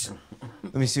just...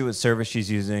 Let me see what service she's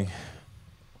using.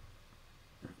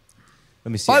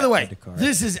 Let me see. By the way,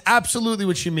 this is absolutely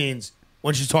what she means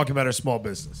when she's talking about her small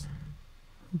business.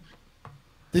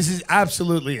 This is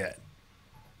absolutely it.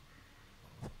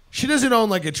 She doesn't own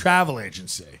like a travel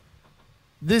agency.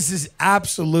 This is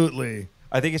absolutely...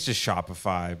 I think it's just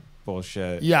Shopify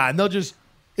bullshit. Yeah, and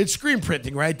it's screen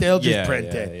printing, right? They'll just print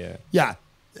it. Yeah.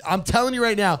 I'm telling you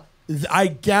right now, I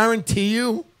guarantee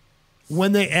you,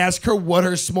 when they ask her what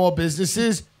her small business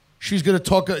is, she's going to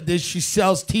talk, she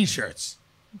sells T-shirts.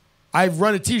 I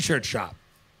run a T-shirt shop.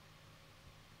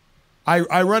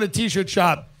 I run a T-shirt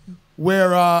shop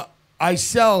where I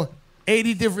sell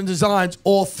 80 different designs,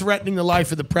 all threatening the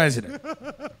life of the president.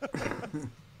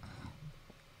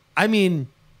 I mean,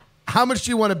 how much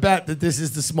do you want to bet that this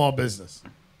is the small business?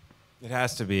 It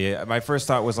has to be. My first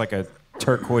thought was like a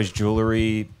turquoise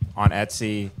jewelry on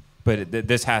Etsy, but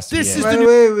this has to be it. By the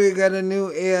way, we got a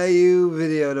new AIU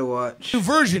video to watch. New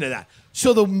version of that.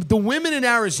 So the women in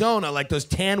Arizona, like those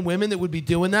tan women that would be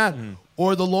doing that,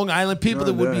 or the Long Island people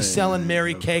that would be selling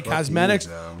Mary Kay cosmetics,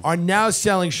 are now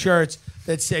selling shirts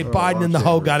that say Biden and the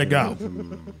hoe gotta go.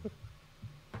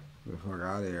 Fuck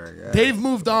out of here, I guess. They've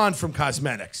moved on from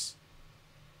cosmetics.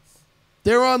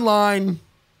 They're online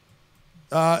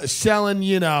selling,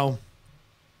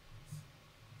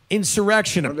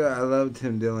 insurrection. I love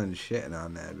Tim Dillon shitting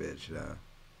on that bitch though.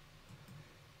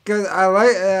 Cause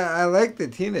I like the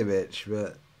Tina bitch,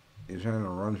 but you're trying to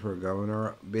run for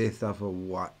governor based off of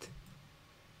what?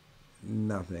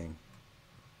 Nothing.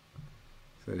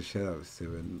 So shut up,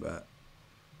 stupid. But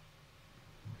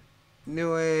new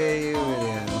AAU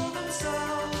video.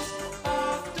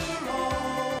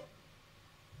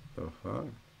 The fuck?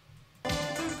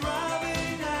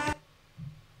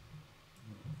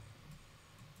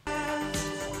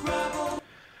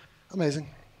 Amazing.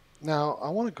 Now, I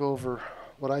want to go over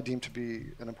what I deem to be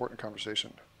an important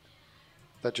conversation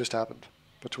that just happened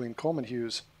between Coleman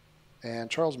Hughes and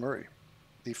Charles Murray,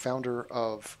 the founder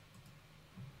of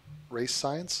race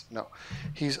science. No,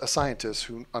 he's a scientist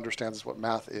who understands what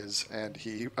math is, and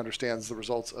he understands the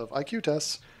results of IQ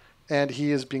tests, and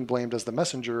he is being blamed as the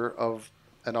messenger of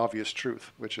an obvious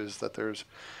truth, which is that there's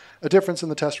a difference in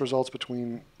the test results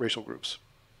between racial groups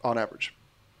on average.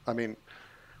 I mean,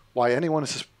 why anyone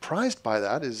is surprised by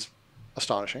that is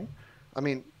astonishing. I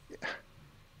mean,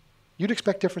 you'd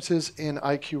expect differences in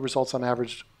IQ results on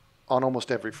average on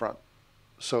almost every front.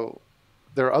 So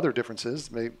there are other differences.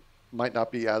 They might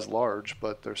not be as large,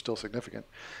 but they're still significant.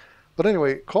 But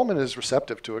anyway, Coleman is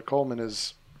receptive to it. Coleman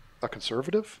is a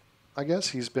conservative, I guess.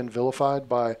 He's been vilified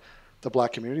by the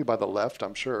black community, by the left,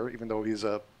 I'm sure, even though he's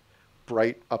a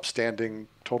bright, upstanding,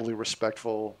 totally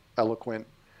respectful, eloquent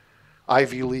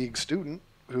Ivy League student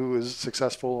who is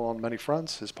successful on many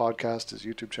fronts, his podcast, his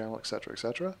YouTube channel, et cetera, et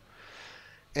cetera.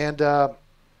 And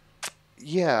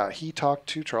yeah, he talked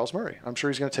to Charles Murray. I'm sure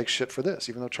he's going to take shit for this,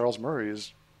 even though Charles Murray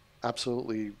is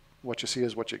absolutely what you see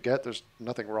is what you get. There's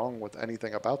nothing wrong with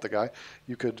anything about the guy.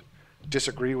 You could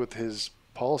disagree with his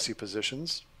policy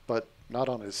positions, but not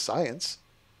on his science.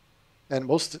 And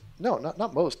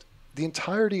not most. The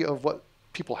entirety of what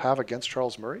people have against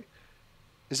Charles Murray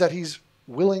is that he's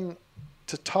willing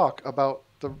to talk about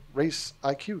the race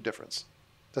IQ difference.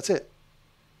 That's it.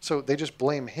 So they just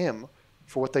blame him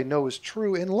for what they know is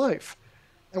true in life.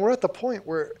 And we're at the point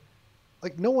where,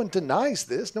 like, no one denies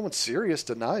this. No one serious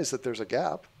denies that there's a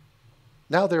gap.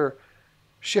 Now they're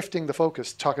shifting the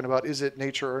focus, talking about is it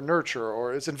nature or nurture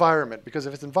or it's environment, because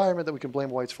if it's environment, then we can blame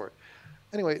whites for it.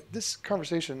 Anyway, this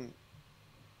conversation,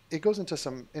 it goes into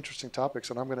some interesting topics,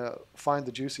 and I'm going to find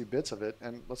the juicy bits of it,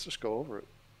 and let's just go over it.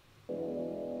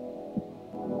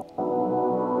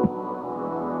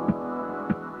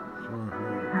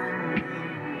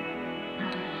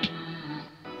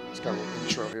 It's got a little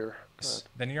intro here.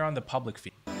 Then you're on the public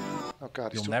feed. Oh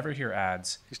God, you'll never hear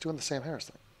ads. He's doing the Sam Harris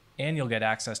thing. And you'll get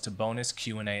access to bonus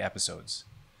Q&A episodes.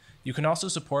 You can also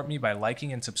support me by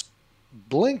liking and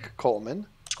Blink, Coleman.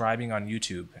 subscribing on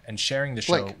YouTube and sharing the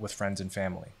show with friends and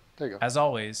family. There you go. As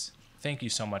always, thank you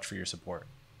so much for your support.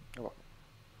 You're welcome.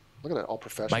 Look at that, all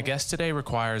professional. My guest today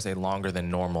requires a longer than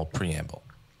normal preamble.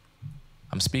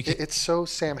 I'm speaking. It's so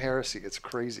Sam Harris-y. It's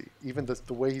crazy. Even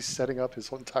the way he's setting up his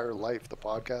whole entire life, the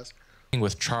podcast.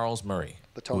 With Charles Murray,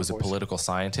 who is a political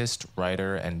scientist,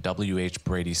 writer, and W.H.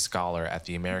 Brady scholar at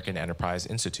the American Enterprise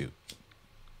Institute.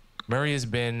 Murray has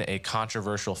been a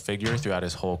controversial figure throughout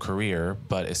his whole career,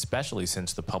 but especially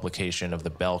since the publication of The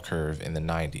Bell Curve in the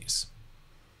 90s.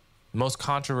 The most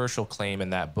controversial claim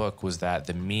in that book was that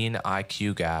the mean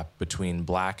IQ gap between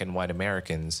black and white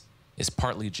Americans is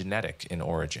partly genetic in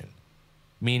origin,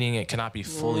 meaning it cannot be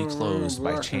fully closed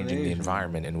by changing the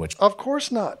environment in which... Of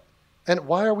course not. And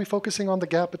why are we focusing on the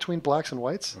gap between blacks and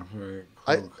whites?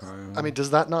 I mean,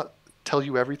 does that not tell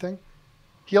you everything?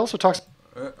 He also talks...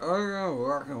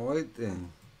 black and white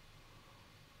thing.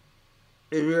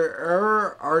 If you're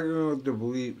ever arguing with the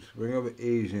bleeps, bring up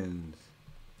Asians.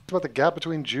 About the gap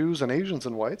between Jews and Asians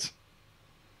and whites.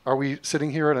 Are we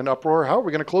sitting here in an uproar? How are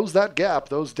we going to close that gap?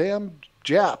 Those damn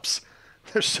Japs.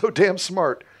 They're so damn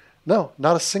smart. No,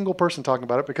 not a single person talking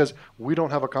about it because we don't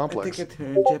have a complex. I think it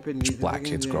turned Japanese. Black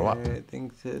kids grow up. I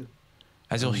think so.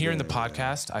 As you'll hear in the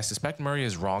podcast, I suspect Murray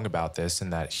is wrong about this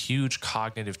and that huge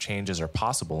cognitive changes are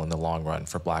possible in the long run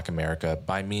for Black America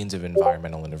by means of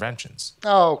environmental interventions.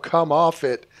 Oh, come off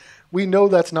it. We know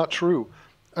that's not true.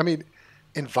 I mean,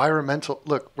 environmental...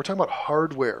 Look, we're talking about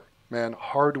hardware, man,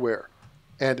 hardware.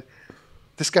 And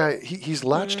this guy, he's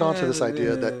latched onto this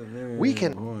idea that we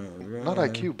can... Not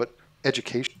IQ, but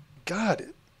education. God,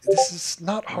 this is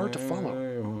not hard to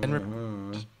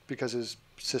follow. Because his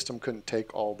system couldn't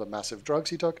take all the massive drugs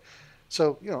he took.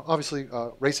 So, obviously,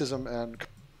 racism and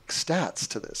stats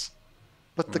to this.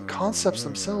 But the concepts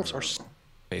themselves are...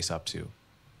 Face up to.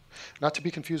 Not to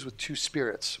be confused with Two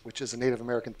Spirits, which is a Native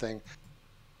American thing.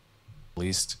 At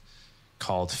least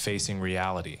called Facing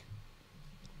Reality.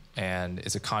 And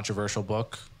it's a controversial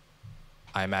book.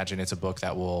 I imagine it's a book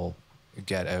that will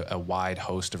get a wide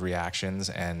host of reactions,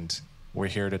 and we're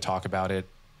here to talk about it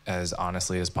as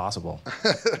honestly as possible.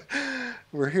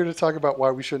 We're here to talk about why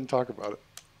we shouldn't talk about it.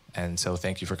 And so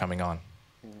thank you for coming on.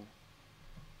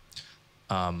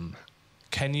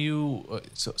 Can you,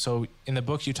 so in the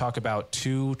book you talk about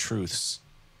two truths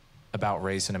about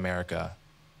race in America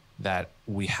that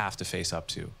we have to face up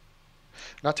to.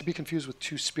 Not to be confused with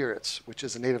Two Spirits, which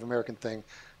is a Native American thing.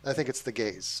 I think it's the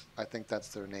gays. I think that's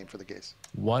their name for the gays.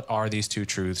 What are these two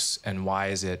truths, and why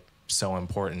is it so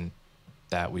important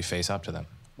that we face up to them?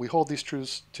 We hold these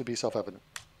truths to be self-evident.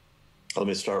 Let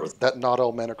me start with that not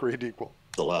all men are created equal.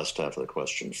 The last half of the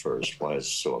question first. Why is it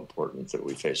so important that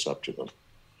we face up to them?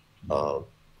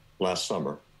 Last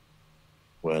summer,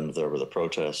 when there were the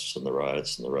protests and the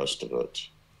riots and the rest of it,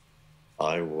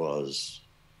 I was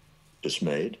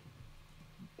dismayed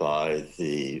by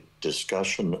the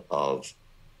discussion of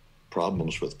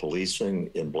problems with policing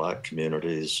in black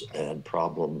communities and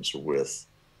problems with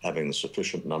having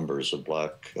sufficient numbers of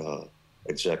black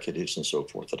executives and so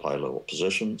forth at high-level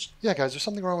positions. Yeah, guys, there's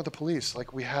something wrong with the police.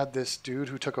 Like, we had this dude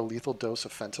who took a lethal dose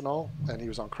of fentanyl, and he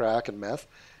was on crack and meth,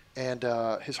 and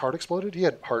his heart exploded. He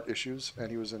had heart issues,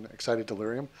 and he was in excited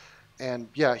delirium. And,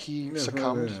 yeah, he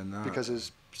succumbed because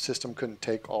his system couldn't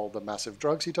take all the massive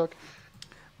drugs he took.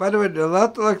 By the way, the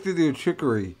left like to do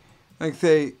trickery. Like,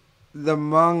 say, the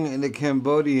Hmong and the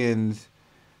Cambodians,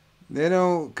 they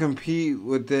don't compete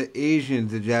with the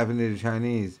Asians, the Japanese, the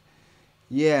Chinese.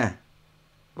 Yeah,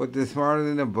 but they're smarter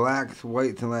than the blacks,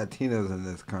 whites, and Latinos in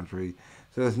this country.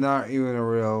 So it's not even a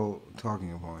real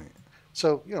talking point.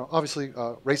 So, obviously,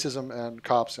 racism and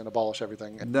cops and abolish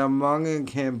everything. The Hmong and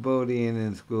Cambodian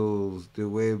in schools do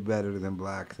way better than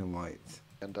blacks and whites.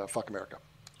 And fuck America.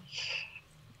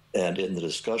 And in the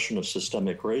discussion of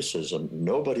systemic racism,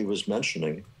 nobody was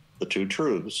mentioning the two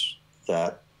truths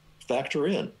that factor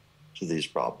in to these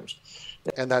problems.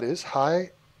 And that is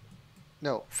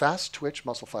fast twitch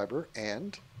muscle fiber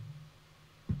and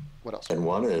what else? And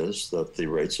one is that the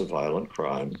rates of violent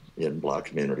crime in black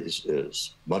communities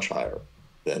is much higher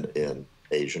than in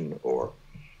Asian or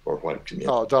white communities.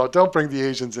 Oh, don't bring the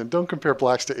Asians in. Don't compare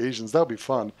blacks to Asians. That would be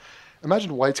fun.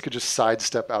 Imagine whites could just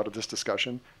sidestep out of this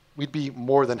discussion. We'd be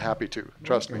more than happy to,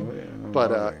 trust me.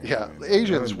 But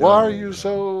Asians, why are you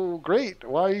so great?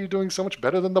 Why are you doing so much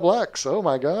better than the blacks? Oh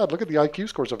my God, look at the IQ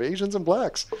scores of Asians and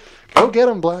blacks. Go get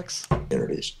them, blacks.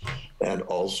 Communities. And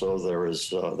also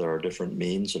there are different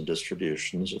means and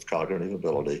distributions of cognitive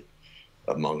ability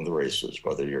among the races,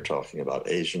 whether you're talking about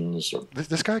Asians or...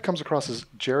 This guy comes across as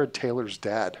Jared Taylor's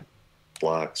dad.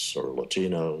 Blacks or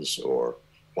Latinos or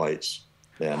whites.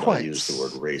 And I use the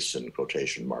word race in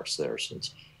quotation marks there,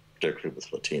 since particularly with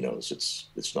Latinos,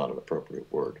 it's not an appropriate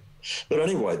word. But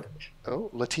anyway.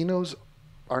 Oh, Latinos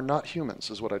are not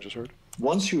humans, is what I just heard.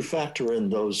 Once you factor in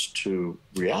those two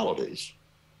realities,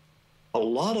 a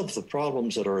lot of the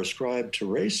problems that are ascribed to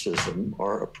racism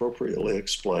are appropriately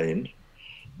explained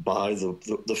by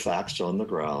the facts on the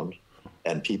ground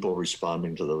and people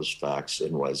responding to those facts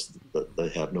in ways that they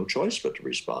have no choice but to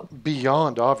respond.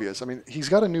 Beyond obvious. I mean, he's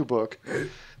got a new book.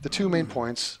 The two main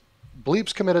points: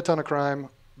 bleeps commit a ton of crime.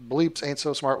 Bleeps ain't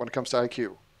so smart when it comes to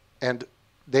IQ. And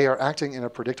they are acting in a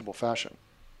predictable fashion.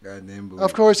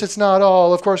 Of course, it's not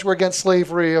all. Of course, we're against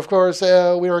slavery. Of course, we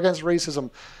are against racism.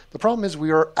 The problem is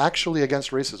we are actually against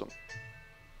racism.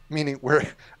 Meaning we're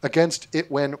against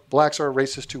it when blacks are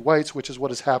racist to whites, which is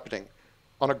what is happening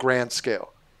on a grand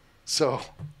scale. So,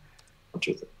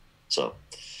 two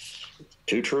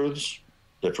truths,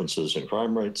 differences in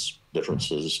crime rates,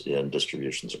 differences in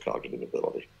distributions of cognitive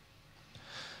ability.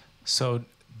 So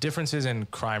differences in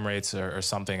crime rates are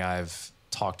something I've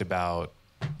talked about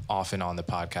often on the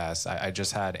podcast. I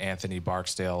just had Anthony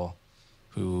Barksdale,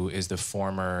 who is the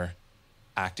former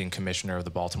acting commissioner of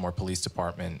the Baltimore Police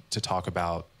Department, to talk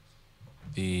about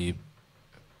the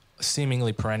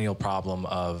seemingly perennial problem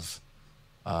of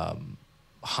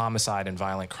homicide and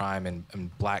violent crime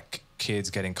and black kids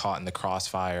getting caught in the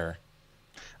crossfire.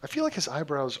 I feel like his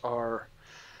eyebrows are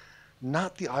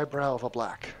not the eyebrow of a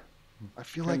black. I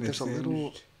feel like there's a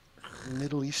little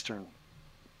Middle Eastern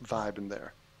vibe in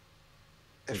there.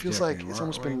 It feels like it's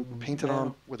almost been painted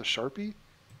on with a Sharpie.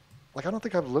 Like, I don't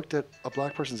think I've looked at a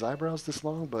black person's eyebrows this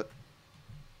long, but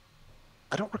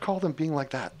I don't recall them being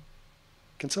like that.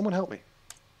 Can someone help me?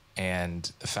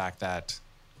 And the fact that,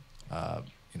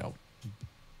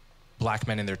 black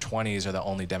men in their 20s are the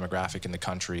only demographic in the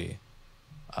country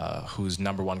whose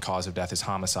number one cause of death is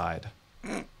homicide.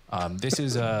 This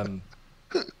is...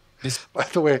 By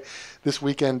the way, this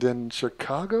weekend in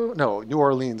New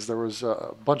Orleans, there was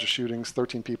a bunch of shootings.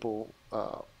 13 people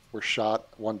were shot,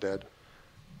 1 dead.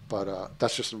 But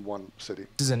that's just in one city.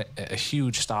 This is a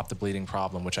huge stop the bleeding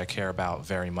problem, which I care about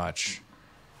very much.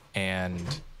 And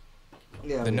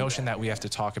the notion that we have to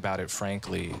talk about it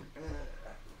frankly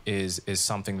is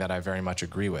something that I very much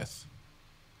agree with.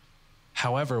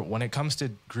 However, when it comes to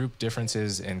group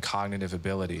differences in cognitive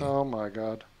ability... Oh, my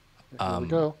God. Here we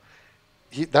go.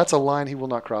 That's a line he will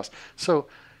not cross. So,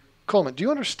 Coleman, do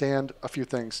you understand a few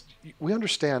things? We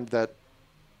understand that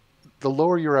the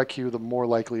lower your IQ, the more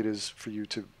likely it is for you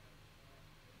to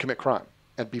commit crime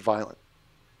and be violent.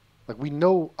 Like, we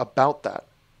know about that.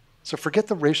 So forget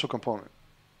the racial component.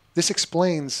 This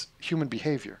explains human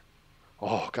behavior.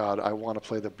 Oh, God, I want to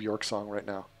play the Bjork song right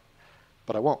now,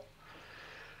 but I won't.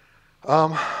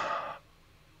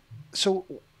 So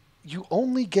you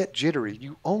only get jittery,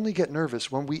 you only get nervous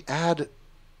when we add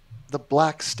the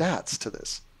black stats to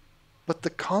this. But the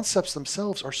concepts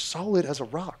themselves are solid as a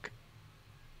rock.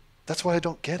 That's why I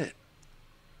don't get it.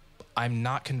 I'm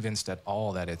not convinced at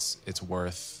all that it's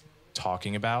worth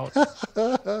talking about.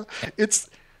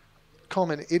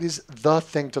 Coleman, it is the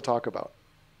thing to talk about.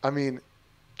 I mean,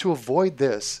 to avoid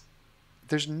this,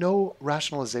 there's no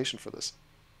rationalization for this.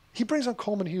 He brings on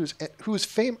Coleman Hughes, who is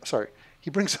he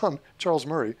brings on Charles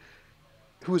Murray,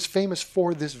 who is famous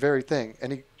for this very thing.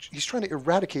 And he's trying to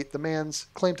eradicate the man's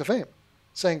claim to fame,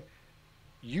 saying,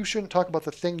 you shouldn't talk about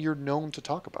the thing you're known to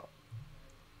talk about.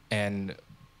 And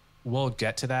we'll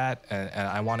get to that. And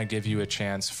I want to give you a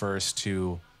chance first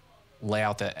to lay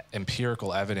out the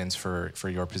empirical evidence for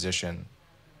your position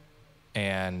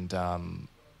and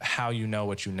how you know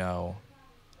what you know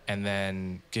and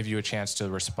then give you a chance to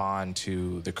respond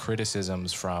to the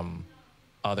criticisms from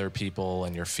other people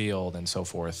in your field and so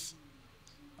forth,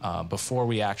 before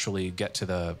we actually get to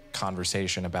the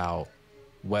conversation about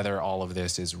whether all of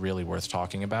this is really worth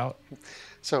talking about.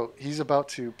 So he's about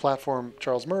to platform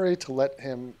Charles Murray to let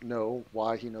him know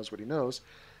why he knows what he knows.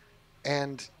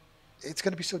 And it's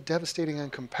going to be so devastating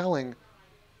and compelling.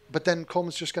 But then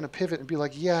Coleman's just going to pivot and be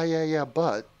like, yeah,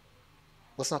 but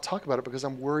let's not talk about it because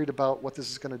I'm worried about what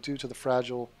this is going to do to the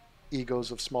fragile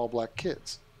egos of small black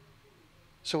kids.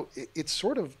 So it's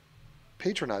sort of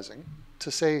patronizing to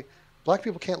say black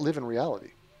people can't live in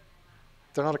reality.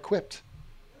 They're not equipped.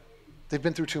 They've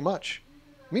been through too much.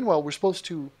 Meanwhile, we're supposed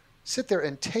to sit there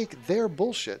and take their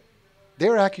bullshit,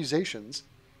 their accusations,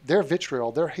 their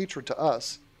vitriol, their hatred to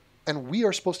us, and we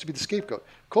are supposed to be the scapegoat.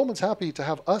 Coleman's happy to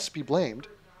have us be blamed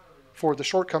for the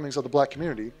shortcomings of the black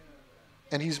community,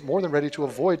 and he's more than ready to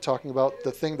avoid talking about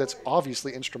the thing that's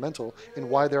obviously instrumental in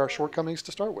why there are shortcomings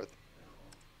to start with.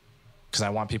 Because I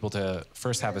want people to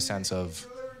first have a sense of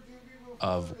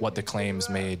what the claims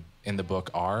made in the book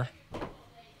are.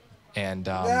 And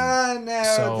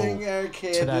so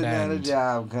to that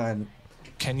end,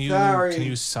 can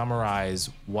you summarize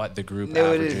what the group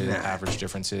average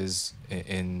differences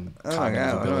in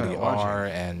cognitive ability are,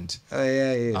 and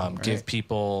give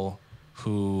people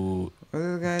who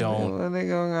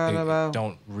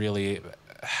don't really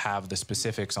have the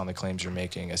specifics on the claims you're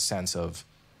making a sense of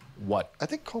what? I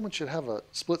think Coleman should have a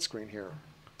split screen here,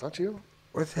 don't you?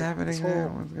 What's happening now?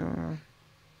 What's going on?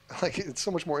 Like, it's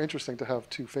so much more interesting to have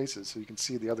two faces so you can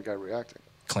see the other guy reacting.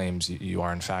 Claims you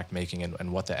are in fact making,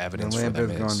 and what the evidence for them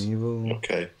is.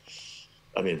 Okay.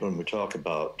 I mean, when we talk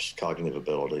about cognitive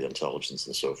ability, intelligence,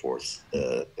 and so forth,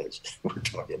 we're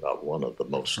talking about one of the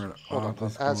most... Hold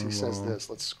on. As he says this,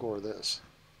 let's score this.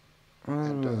 What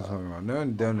am I talking about? No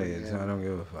one donated, so I don't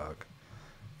give a fuck.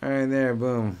 All right, there,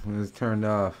 boom. It's turned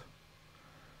off.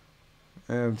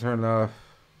 And turned off.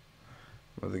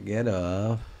 Well, to get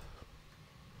off.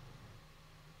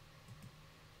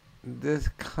 This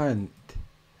cunt.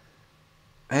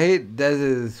 I hate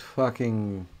Dez's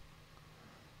fucking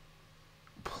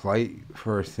plight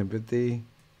for sympathy.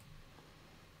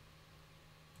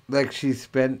 Like, she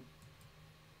spent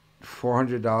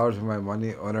 $400 of my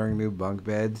money ordering new bunk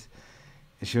beds.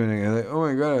 And she went and like, oh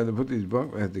my god, I have to put these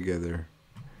bunk beds together.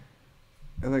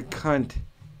 And like, cunt,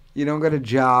 you don't got a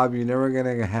job. You're never going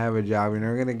to have a job. You're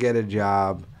never going to get a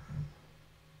job.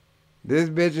 This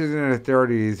bitch is in her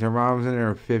 30s. Her mom's in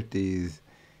her 50s.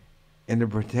 And they're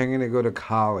pretending to go to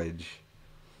college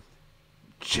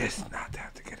just not to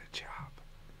have to get a job.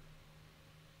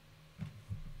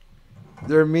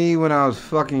 They're me when I was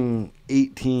fucking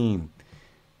 18.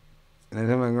 And I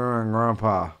tell my grandma and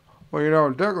grandpa, well, you know,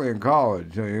 I'm technically in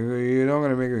college, so you're not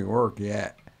going to make me work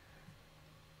yet.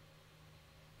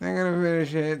 They're going to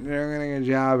finish it. They're not going to get a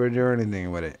job or do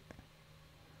anything with it.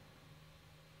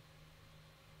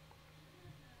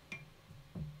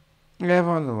 Have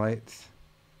on the lights.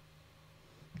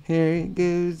 Here it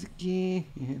goes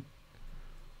again.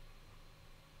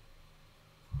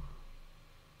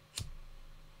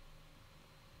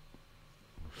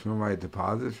 So my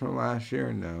deposits from last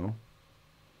year? No.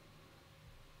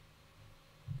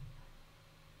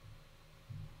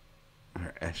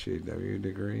 Her SJW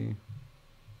degree.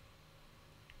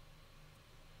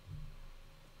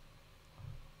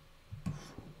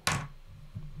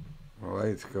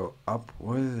 Lights go up.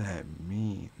 What does that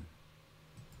mean?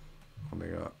 Oh my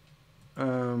god.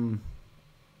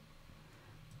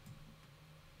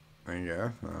 I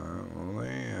guess only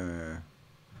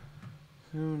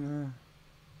sooner.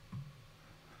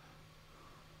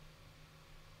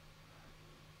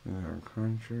 Our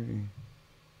country.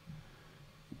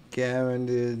 Gavin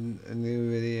did a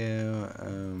new video.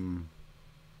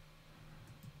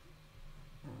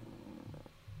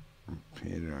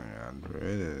 Peter got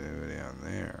rid of the video on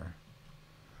there.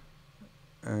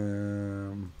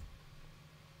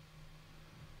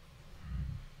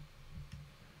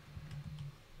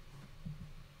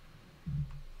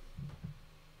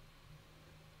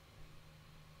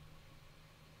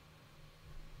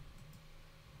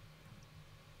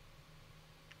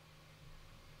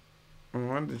 I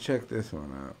wanted to check this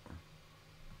one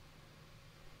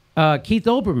out. Keith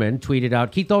Olbermann tweeted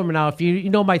out. Keith Olbermann. Now, if you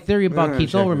know my theory about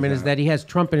Keith Olbermann is that he has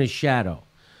Trump in his shadow.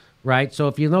 right? So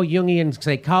if you know Jungian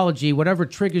psychology, whatever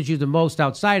triggers you the most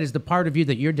outside is the part of you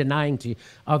that you're denying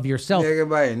of yourself. You're going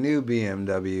to buy a new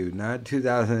BMW, not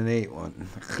 2008 one.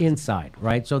 Inside,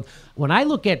 right? So when I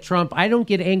look at Trump, I don't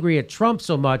get angry at Trump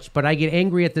so much, but I get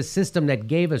angry at the system that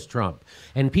gave us Trump.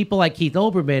 And people like Keith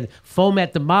Olbermann foam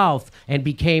at the mouth and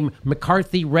became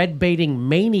McCarthy red-baiting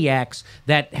maniacs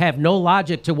that have no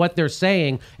logic to what they're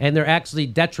saying, and they're actually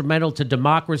detrimental to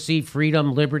democracy,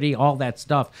 freedom, liberty, all that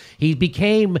stuff. He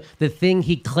became the thing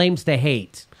he claims to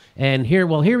hate. And here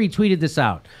he tweeted this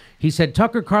out. He said,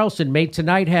 Tucker Carlson may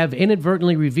tonight have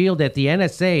inadvertently revealed that the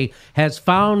NSA has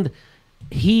found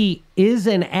he is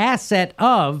an asset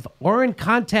of or in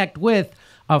contact with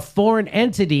a foreign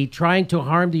entity trying to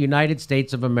harm the United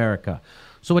States of America.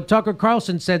 So what Tucker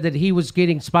Carlson said that he was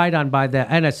getting spied on by the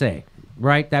NSA,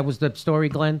 right? That was the story,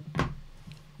 Glenn?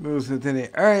 All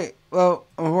right. Well,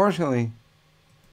 unfortunately,